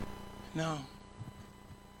 Now,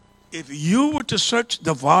 if you were to search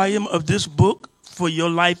the volume of this book for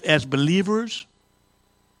your life as believers,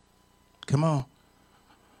 come on,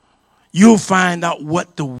 you'll find out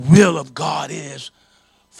what the will of God is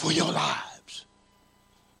for your lives.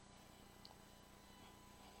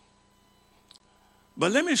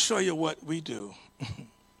 But let me show you what we do.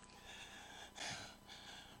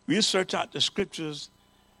 We search out the scriptures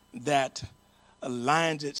that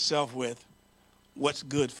aligns itself with what's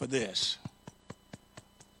good for this.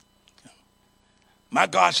 My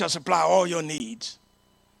God shall supply all your needs.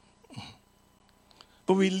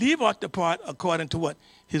 But we leave out the part according to what?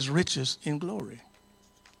 His riches in glory.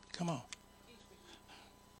 Come on.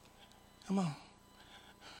 Come on.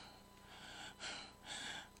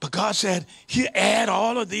 But God said, he'll add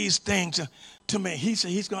all of these things to me. He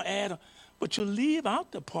said he's going to add, but you leave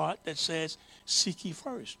out the part that says, seek ye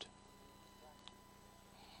first.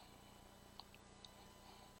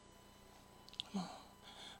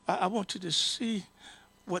 I want you to see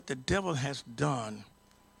what the devil has done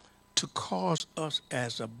to cause us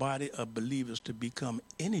as a body of believers to become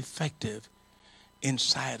ineffective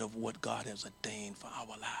inside of what God has ordained for our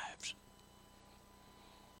lives.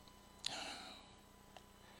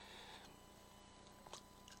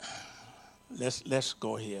 Let's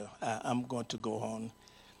go here. I'm going to go on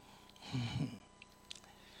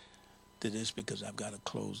to this because I've got to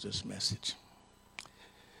close this message.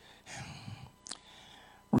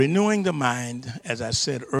 Renewing the mind, as I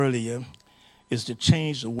said earlier, is to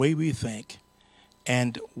change the way we think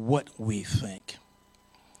and what we think.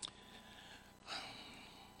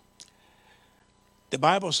 The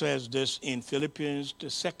Bible says this in Philippians, the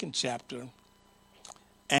 2nd chapter,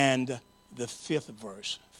 and the 5th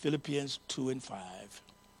verse. Philippians 2 and 5.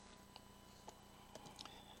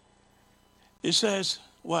 It says,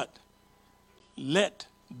 what? Let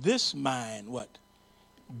this mind, what?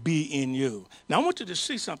 Be in you. Now, I want you to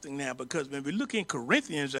see something now, because when we look in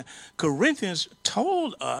Corinthians, Corinthians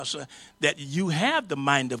told us that you have the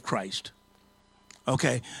mind of Christ.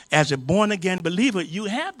 Okay, as a born-again believer, you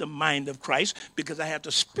have the mind of Christ because I have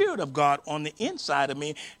the Spirit of God on the inside of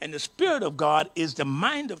me, and the Spirit of God is the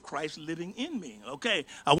mind of Christ living in me. Okay,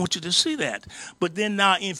 I want you to see that. But then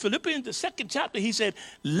now in Philippians, the 2nd chapter, he said,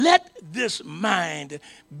 let this mind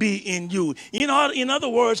be in you. In other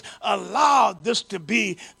words, allow this to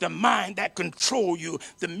be the mind that controls you,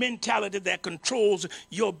 the mentality that controls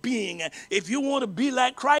your being. If you want to be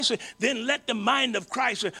like Christ, then let the mind of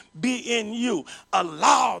Christ be in you.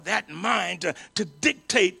 Allow that mind to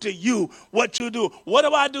dictate to you what you do. What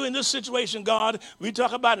do I do in this situation, God? We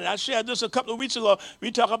talk about it. I shared this a couple of weeks ago.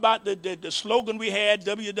 We talk about the slogan we had,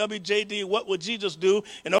 WWJD, what would Jesus do?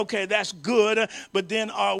 And okay, that's good. But then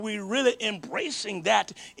are we really embracing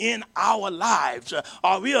that in our lives?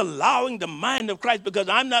 Are we allowing the mind of Christ? Because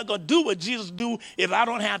I'm not going to do what Jesus do if I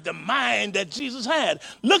don't have the mind that Jesus had.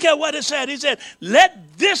 Look at what it said. He said,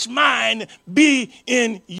 let this mind be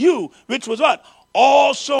in you, which was what?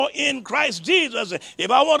 Also in Christ Jesus.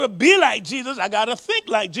 If I want to be like Jesus, I got to think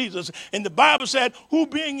like Jesus. And the Bible said, who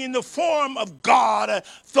being in the form of God,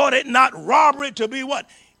 thought it not robbery to be what?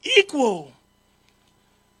 Equal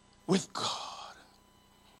with God.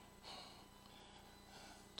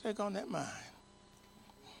 Take on that mind.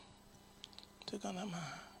 Take on that mind.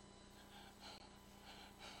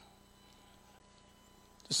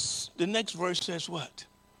 The next verse says what?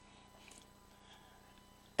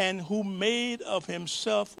 And who made of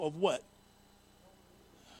himself of what?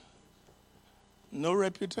 No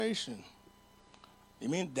reputation. You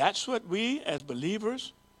mean that's what we as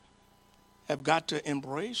believers have got to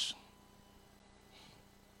embrace?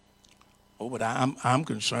 Oh, but I'm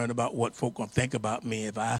concerned about what folk gonna think about me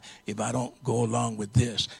if I don't go along with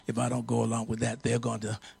this. If I don't go along with that, they're going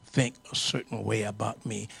to think a certain way about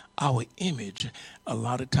me. Our image a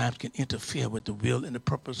lot of times can interfere with the will and the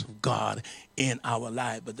purpose of God in our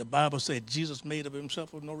life. But the Bible said Jesus made of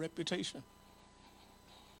himself of no reputation.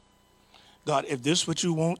 God, if this is what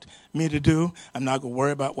you want me to do, I'm not going to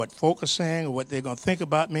worry about what folk are saying or what they're going to think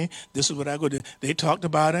about me. This is what I go to do. They talked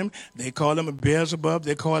about him. They called him a Beelzebub.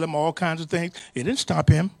 They called him all kinds of things. It didn't stop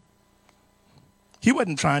him. He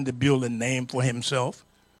wasn't trying to build a name for himself.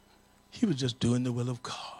 He was just doing the will of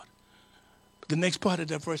God. The next part of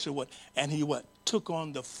that verse said what? And he what? Took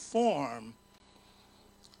on the form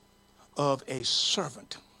of a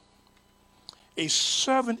servant. A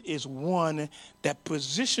servant is one that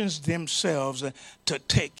positions themselves to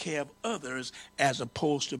take care of others as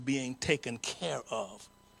opposed to being taken care of.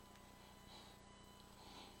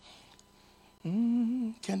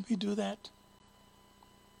 Can we do that?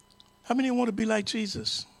 How many want to be like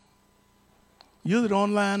Jesus? You that are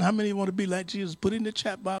online, how many want to be like Jesus? Put it in the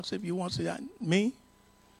chat box if you want to say me.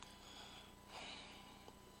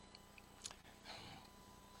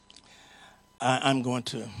 I'm going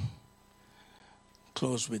to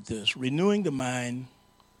close with this. Renewing the mind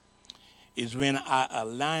is when I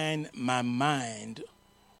align my mind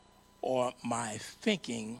or my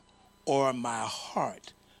thinking or my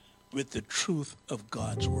heart with the truth of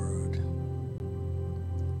God's word.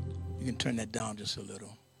 You can turn that down just a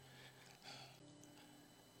little.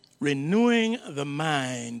 Renewing the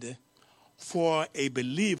mind for a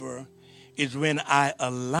believer is when I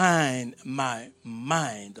align my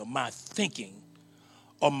mind or my thinking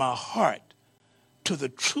or my heart to the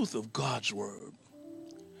truth of God's word.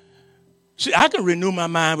 See, I can renew my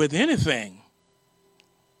mind with anything.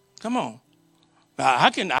 Come on. I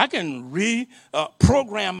can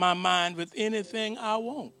reprogram my mind with anything I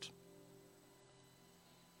want.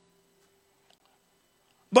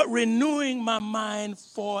 But renewing my mind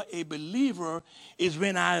for a believer is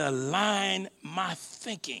when I align my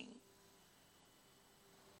thinking.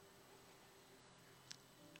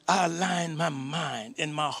 I align my mind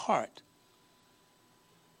and my heart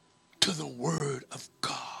to the Word of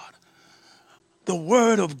God. The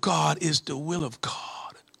Word of God is the will of God.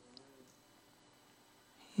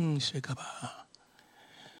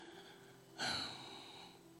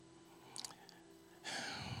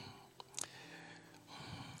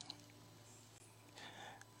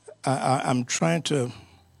 I'm trying to,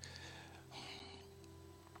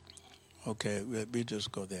 okay, we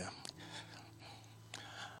just go there.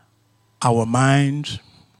 Our minds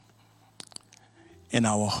and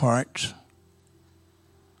our hearts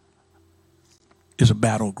is a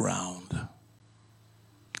battleground,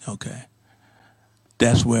 okay?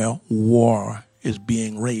 That's where war is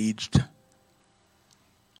being waged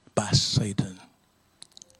by Satan.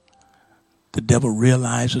 The devil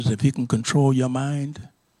realizes if he can control your mind,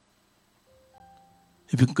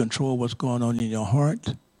 if you can control what's going on in your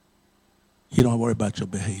heart, you don't worry about your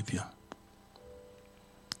behavior.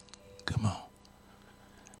 Come on.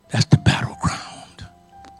 That's the battleground.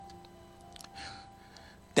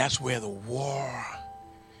 That's where the war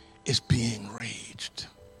is being waged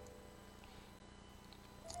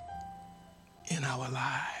in our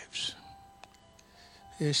lives.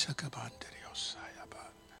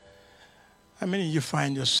 How many of you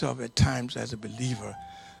find yourself at times as a believer,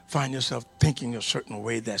 find yourself thinking a certain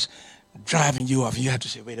way that's driving you off? You have to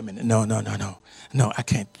say, wait a minute, no, I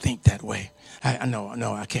can't think that way. I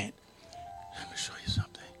can't. Let me show you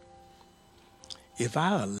something. If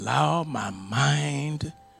I allow my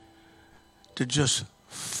mind to just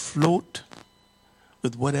float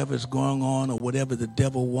with whatever's going on or whatever the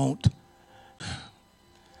devil wants,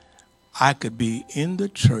 I could be in the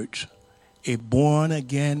church, a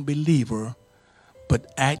born-again believer,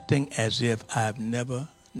 but acting as if I've never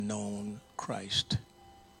known Christ.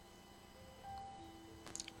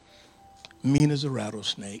 Mean as a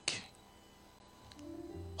rattlesnake,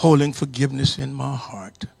 holding forgiveness in my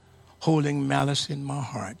heart, holding malice in my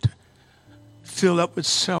heart, filled up with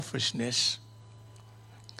selfishness.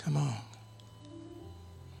 Come on.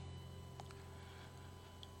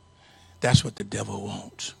 That's what the devil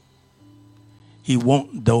wants. He wants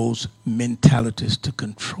those mentalities to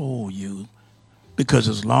control you, because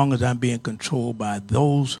as long as I'm being controlled by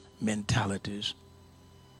those mentalities,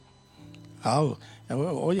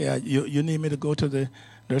 you need me to go to the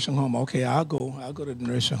nursing home. Okay, I'll go to the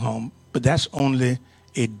nursing home, but that's only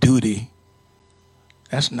a duty.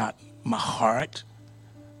 That's not my heart.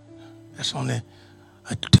 That's only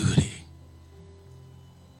a duty.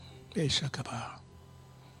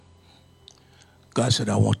 God said,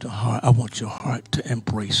 I want your heart to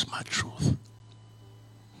embrace my truth.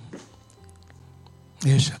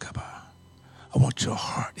 I want your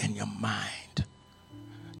heart and your mind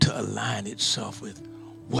to align itself with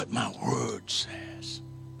what my word says.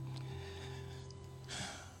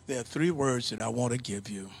 There are 3 words that I want to give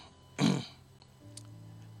you,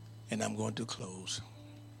 and I'm going to close.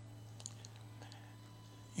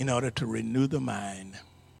 In order to renew the mind,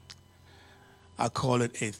 I call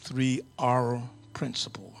it a 3R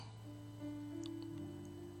principle.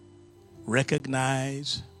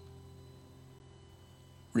 Recognize,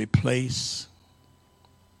 replace,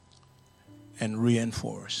 and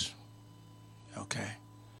reinforce. Okay.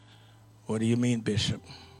 What do you mean, Bishop?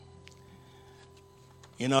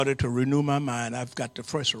 In order to renew my mind, I've got to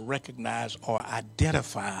first recognize or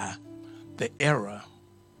identify the error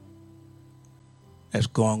that's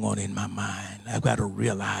going on in my mind. I've got to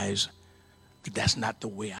realize that that's not the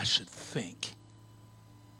way I should think.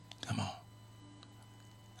 Come on.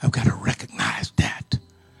 I've got to recognize that.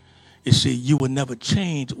 You see, you will never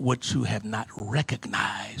change what you have not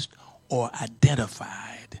recognized or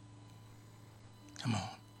identified. Come on.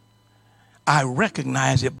 I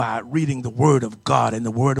recognize it by reading the Word of God, and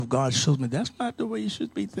the Word of God shows me that's not the way you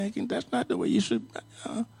should be thinking. That's not the way you should.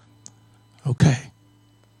 Okay.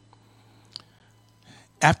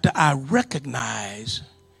 After I recognize,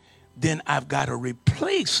 then I've got to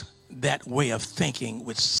replace that way of thinking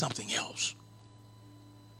with something else.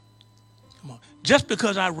 Come on. Just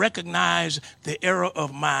because I recognize the error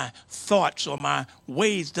of my thoughts or my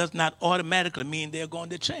ways does not automatically mean they're going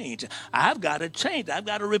to change. I've got to change. I've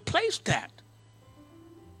got to replace that.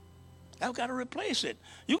 I've got to replace it.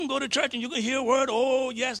 You can go to church and you can hear a word,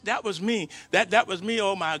 oh, yes, that was me. That was me,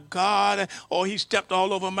 oh, my God. Oh, he stepped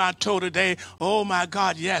all over my toe today. Oh, my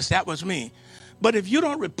God, yes, that was me. But if you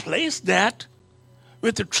don't replace that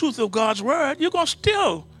with the truth of God's word, you're going to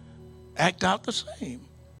still act out the same.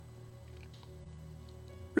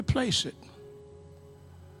 Replace it.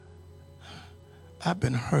 I've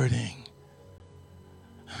been hurting.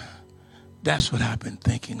 That's what I've been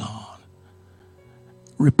thinking on.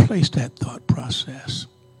 Replace that thought process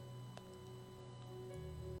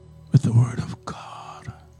with the Word of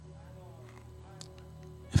God.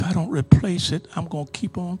 If I don't replace it, I'm going to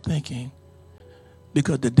keep on thinking,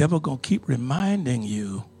 because the devil going to keep reminding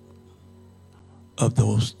you of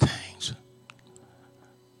those things.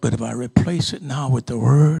 But if I replace it now with the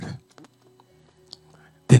Word,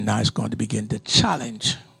 then now it's going to begin to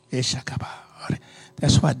challenge. That's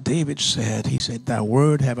why David said, he said, thy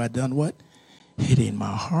word have I done what? Hid in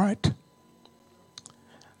my heart,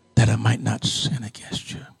 that I might not sin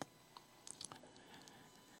against you.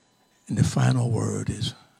 And the final word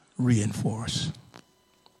is reinforce.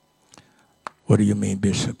 What do you mean,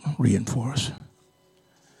 Bishop? Reinforce.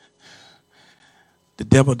 The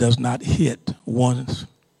devil does not hit once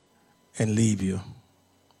and leave you.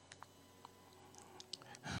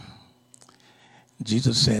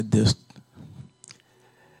 Jesus said this.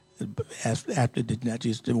 After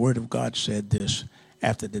the word of God said this,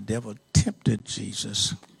 after the devil tempted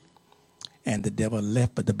Jesus, and the devil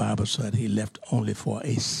left, but the Bible said he left only for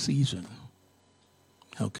a season.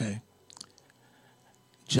 Okay?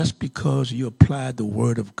 Just because you applied the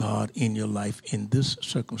word of God in your life in this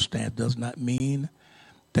circumstance does not mean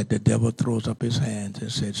that the devil throws up his hands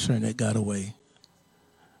and said, "Sir, that got away.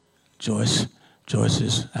 Joyce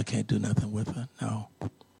is, I can't do nothing with her." No.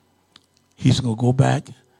 He's going to go back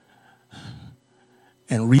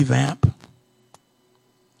and revamp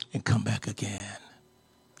and come back again.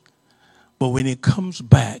 But when he comes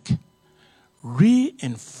back,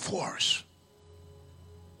 reinforce.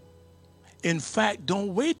 In fact,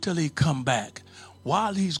 don't wait till he come back.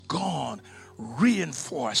 While he's gone,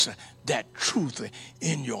 reinforce that truth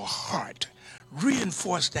in your heart.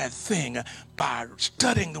 Reinforce that thing by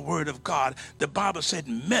studying the Word of God. The Bible said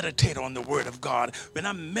meditate on the Word of God. When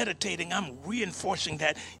I'm meditating, I'm reinforcing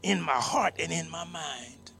that in my heart and in my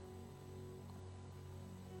mind.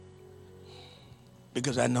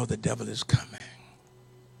 Because I know the devil is coming.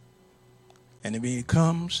 And if he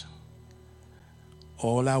comes,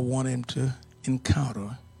 all I want him to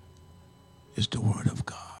encounter is the Word of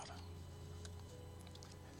God.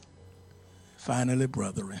 Finally,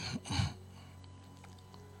 brethren,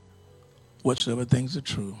 whatsoever things are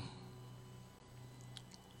true,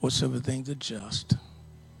 whatsoever things are just,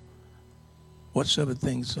 whatsoever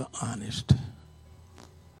things are honest,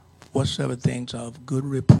 whatsoever things are of good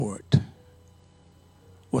report,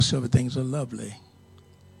 whatsoever things are lovely,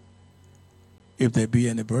 if there be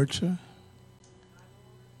any virtue,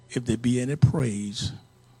 if there be any praise,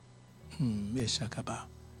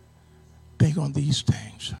 think on these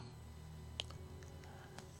things.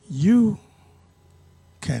 You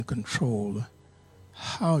can control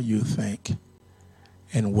how you think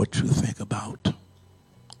and what you think about.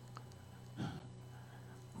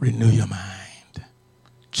 Renew your mind.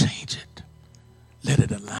 Change it. Let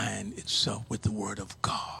it align itself with the Word of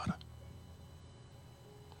God.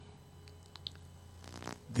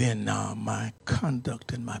 Then now my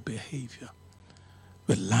conduct and my behavior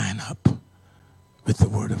will line up with the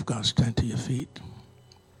Word of God. Stand to your feet.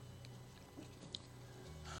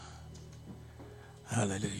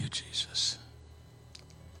 Hallelujah, Jesus.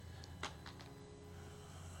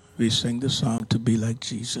 We sing the song, "To Be Like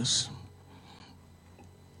Jesus."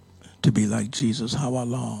 To be like Jesus, how I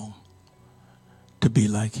long to be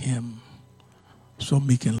like him. So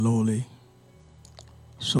meek and lowly,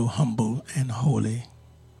 so humble and holy.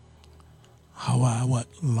 How I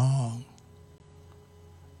long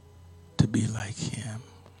to be like him.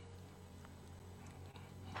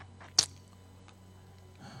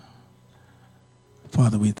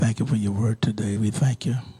 Father, we thank you for your word today. We thank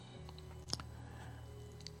you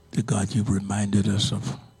that, God, you've reminded us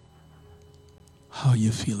of how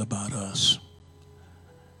you feel about us.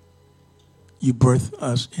 You birthed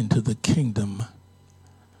us into the kingdom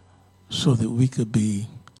so that we could be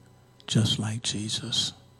just like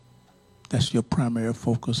Jesus. That's your primary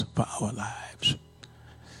focus for our lives.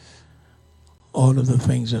 All of the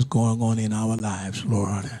things that's going on in our lives,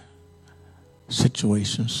 Lord,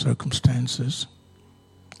 situations, circumstances,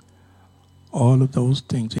 all of those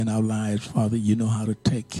things in our lives, Father, you know how to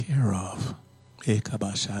take care of.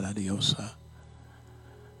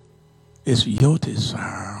 It's your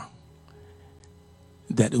desire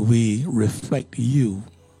that we reflect you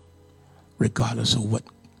regardless of what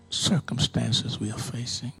circumstances we are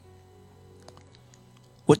facing,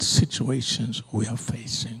 what situations we are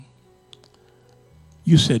facing.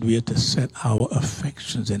 You said we are to set our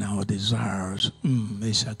affections and our desires on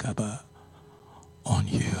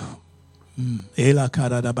you.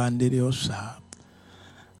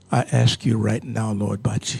 I ask you right now, Lord,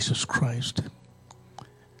 by Jesus Christ,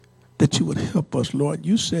 that you would help us, Lord.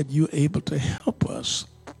 You said you're able to help us.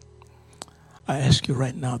 I ask you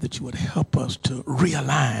right now that you would help us to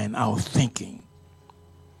realign our thinking.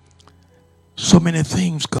 So many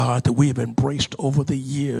things, God, that we have embraced over the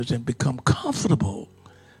years and become comfortable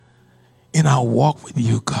in our walk with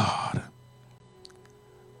you, God.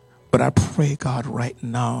 But I pray, God, right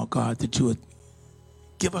now, God, that you would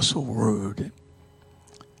give us a word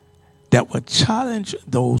that would challenge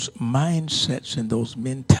those mindsets and those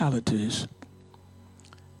mentalities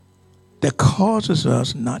that causes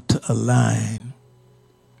us not to align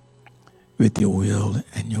with your will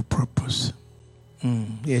and your purpose.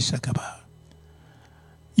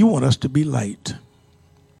 You want us to be light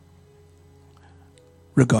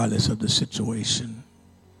regardless of the situation.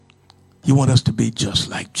 You want us to be just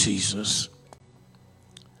like Jesus.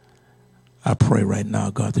 I pray right now,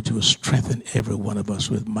 God, that you will strengthen every one of us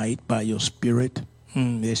with might by your Spirit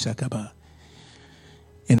in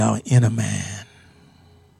our inner man,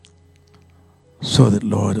 so that,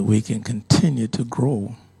 Lord, we can continue to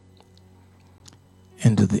grow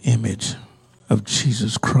into the image of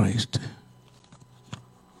Jesus Christ,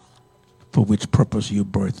 for which purpose you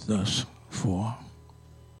birthed us for.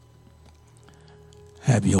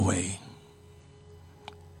 Have your way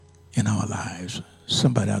in our lives.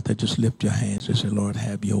 Somebody out there, just lift your hands and say, Lord,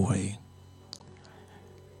 have your way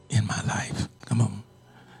in my life. Come on.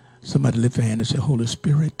 Somebody lift your hand and say, Holy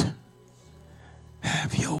Spirit,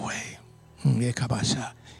 have your way in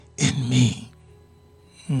me.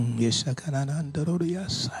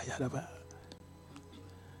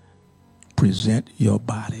 Present your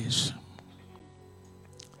bodies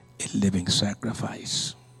a living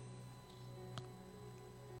sacrifice.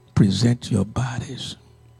 Present your bodies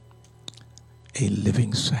a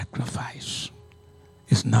living sacrifice.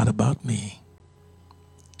 It's not about me,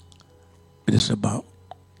 but it's about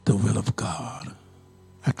the will of God.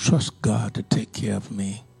 I trust God to take care of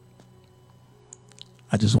me.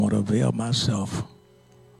 I just want to avail myself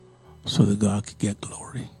so that God can get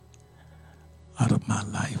glory out of my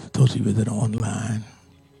life. Those of you that are online,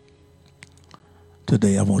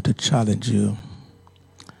 today I want to challenge you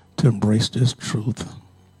to embrace this truth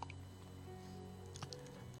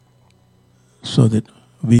so that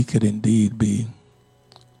we could indeed be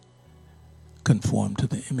conformed to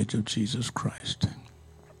the image of Jesus Christ.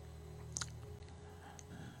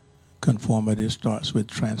 Conformity starts with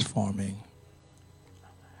transforming.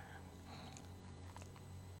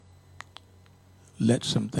 Let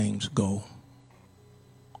some things go.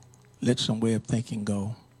 Let some way of thinking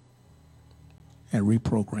go and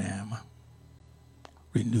reprogram.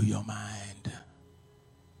 Renew your mind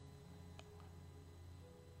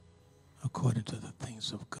according to the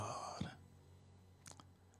things of God.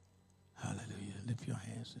 Hallelujah. Lift your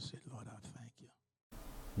hands and say, Lord, I thank you.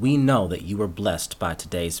 We know that you were blessed by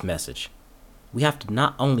today's message. We have to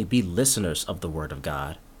not only be listeners of the Word of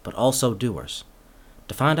God, but also doers.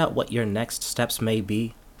 To find out what your next steps may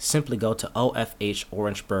be, simply go to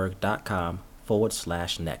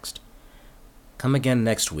ofhorangeburg.com/next. Come again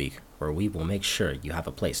next week, where we will make sure you have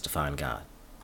a place to find God.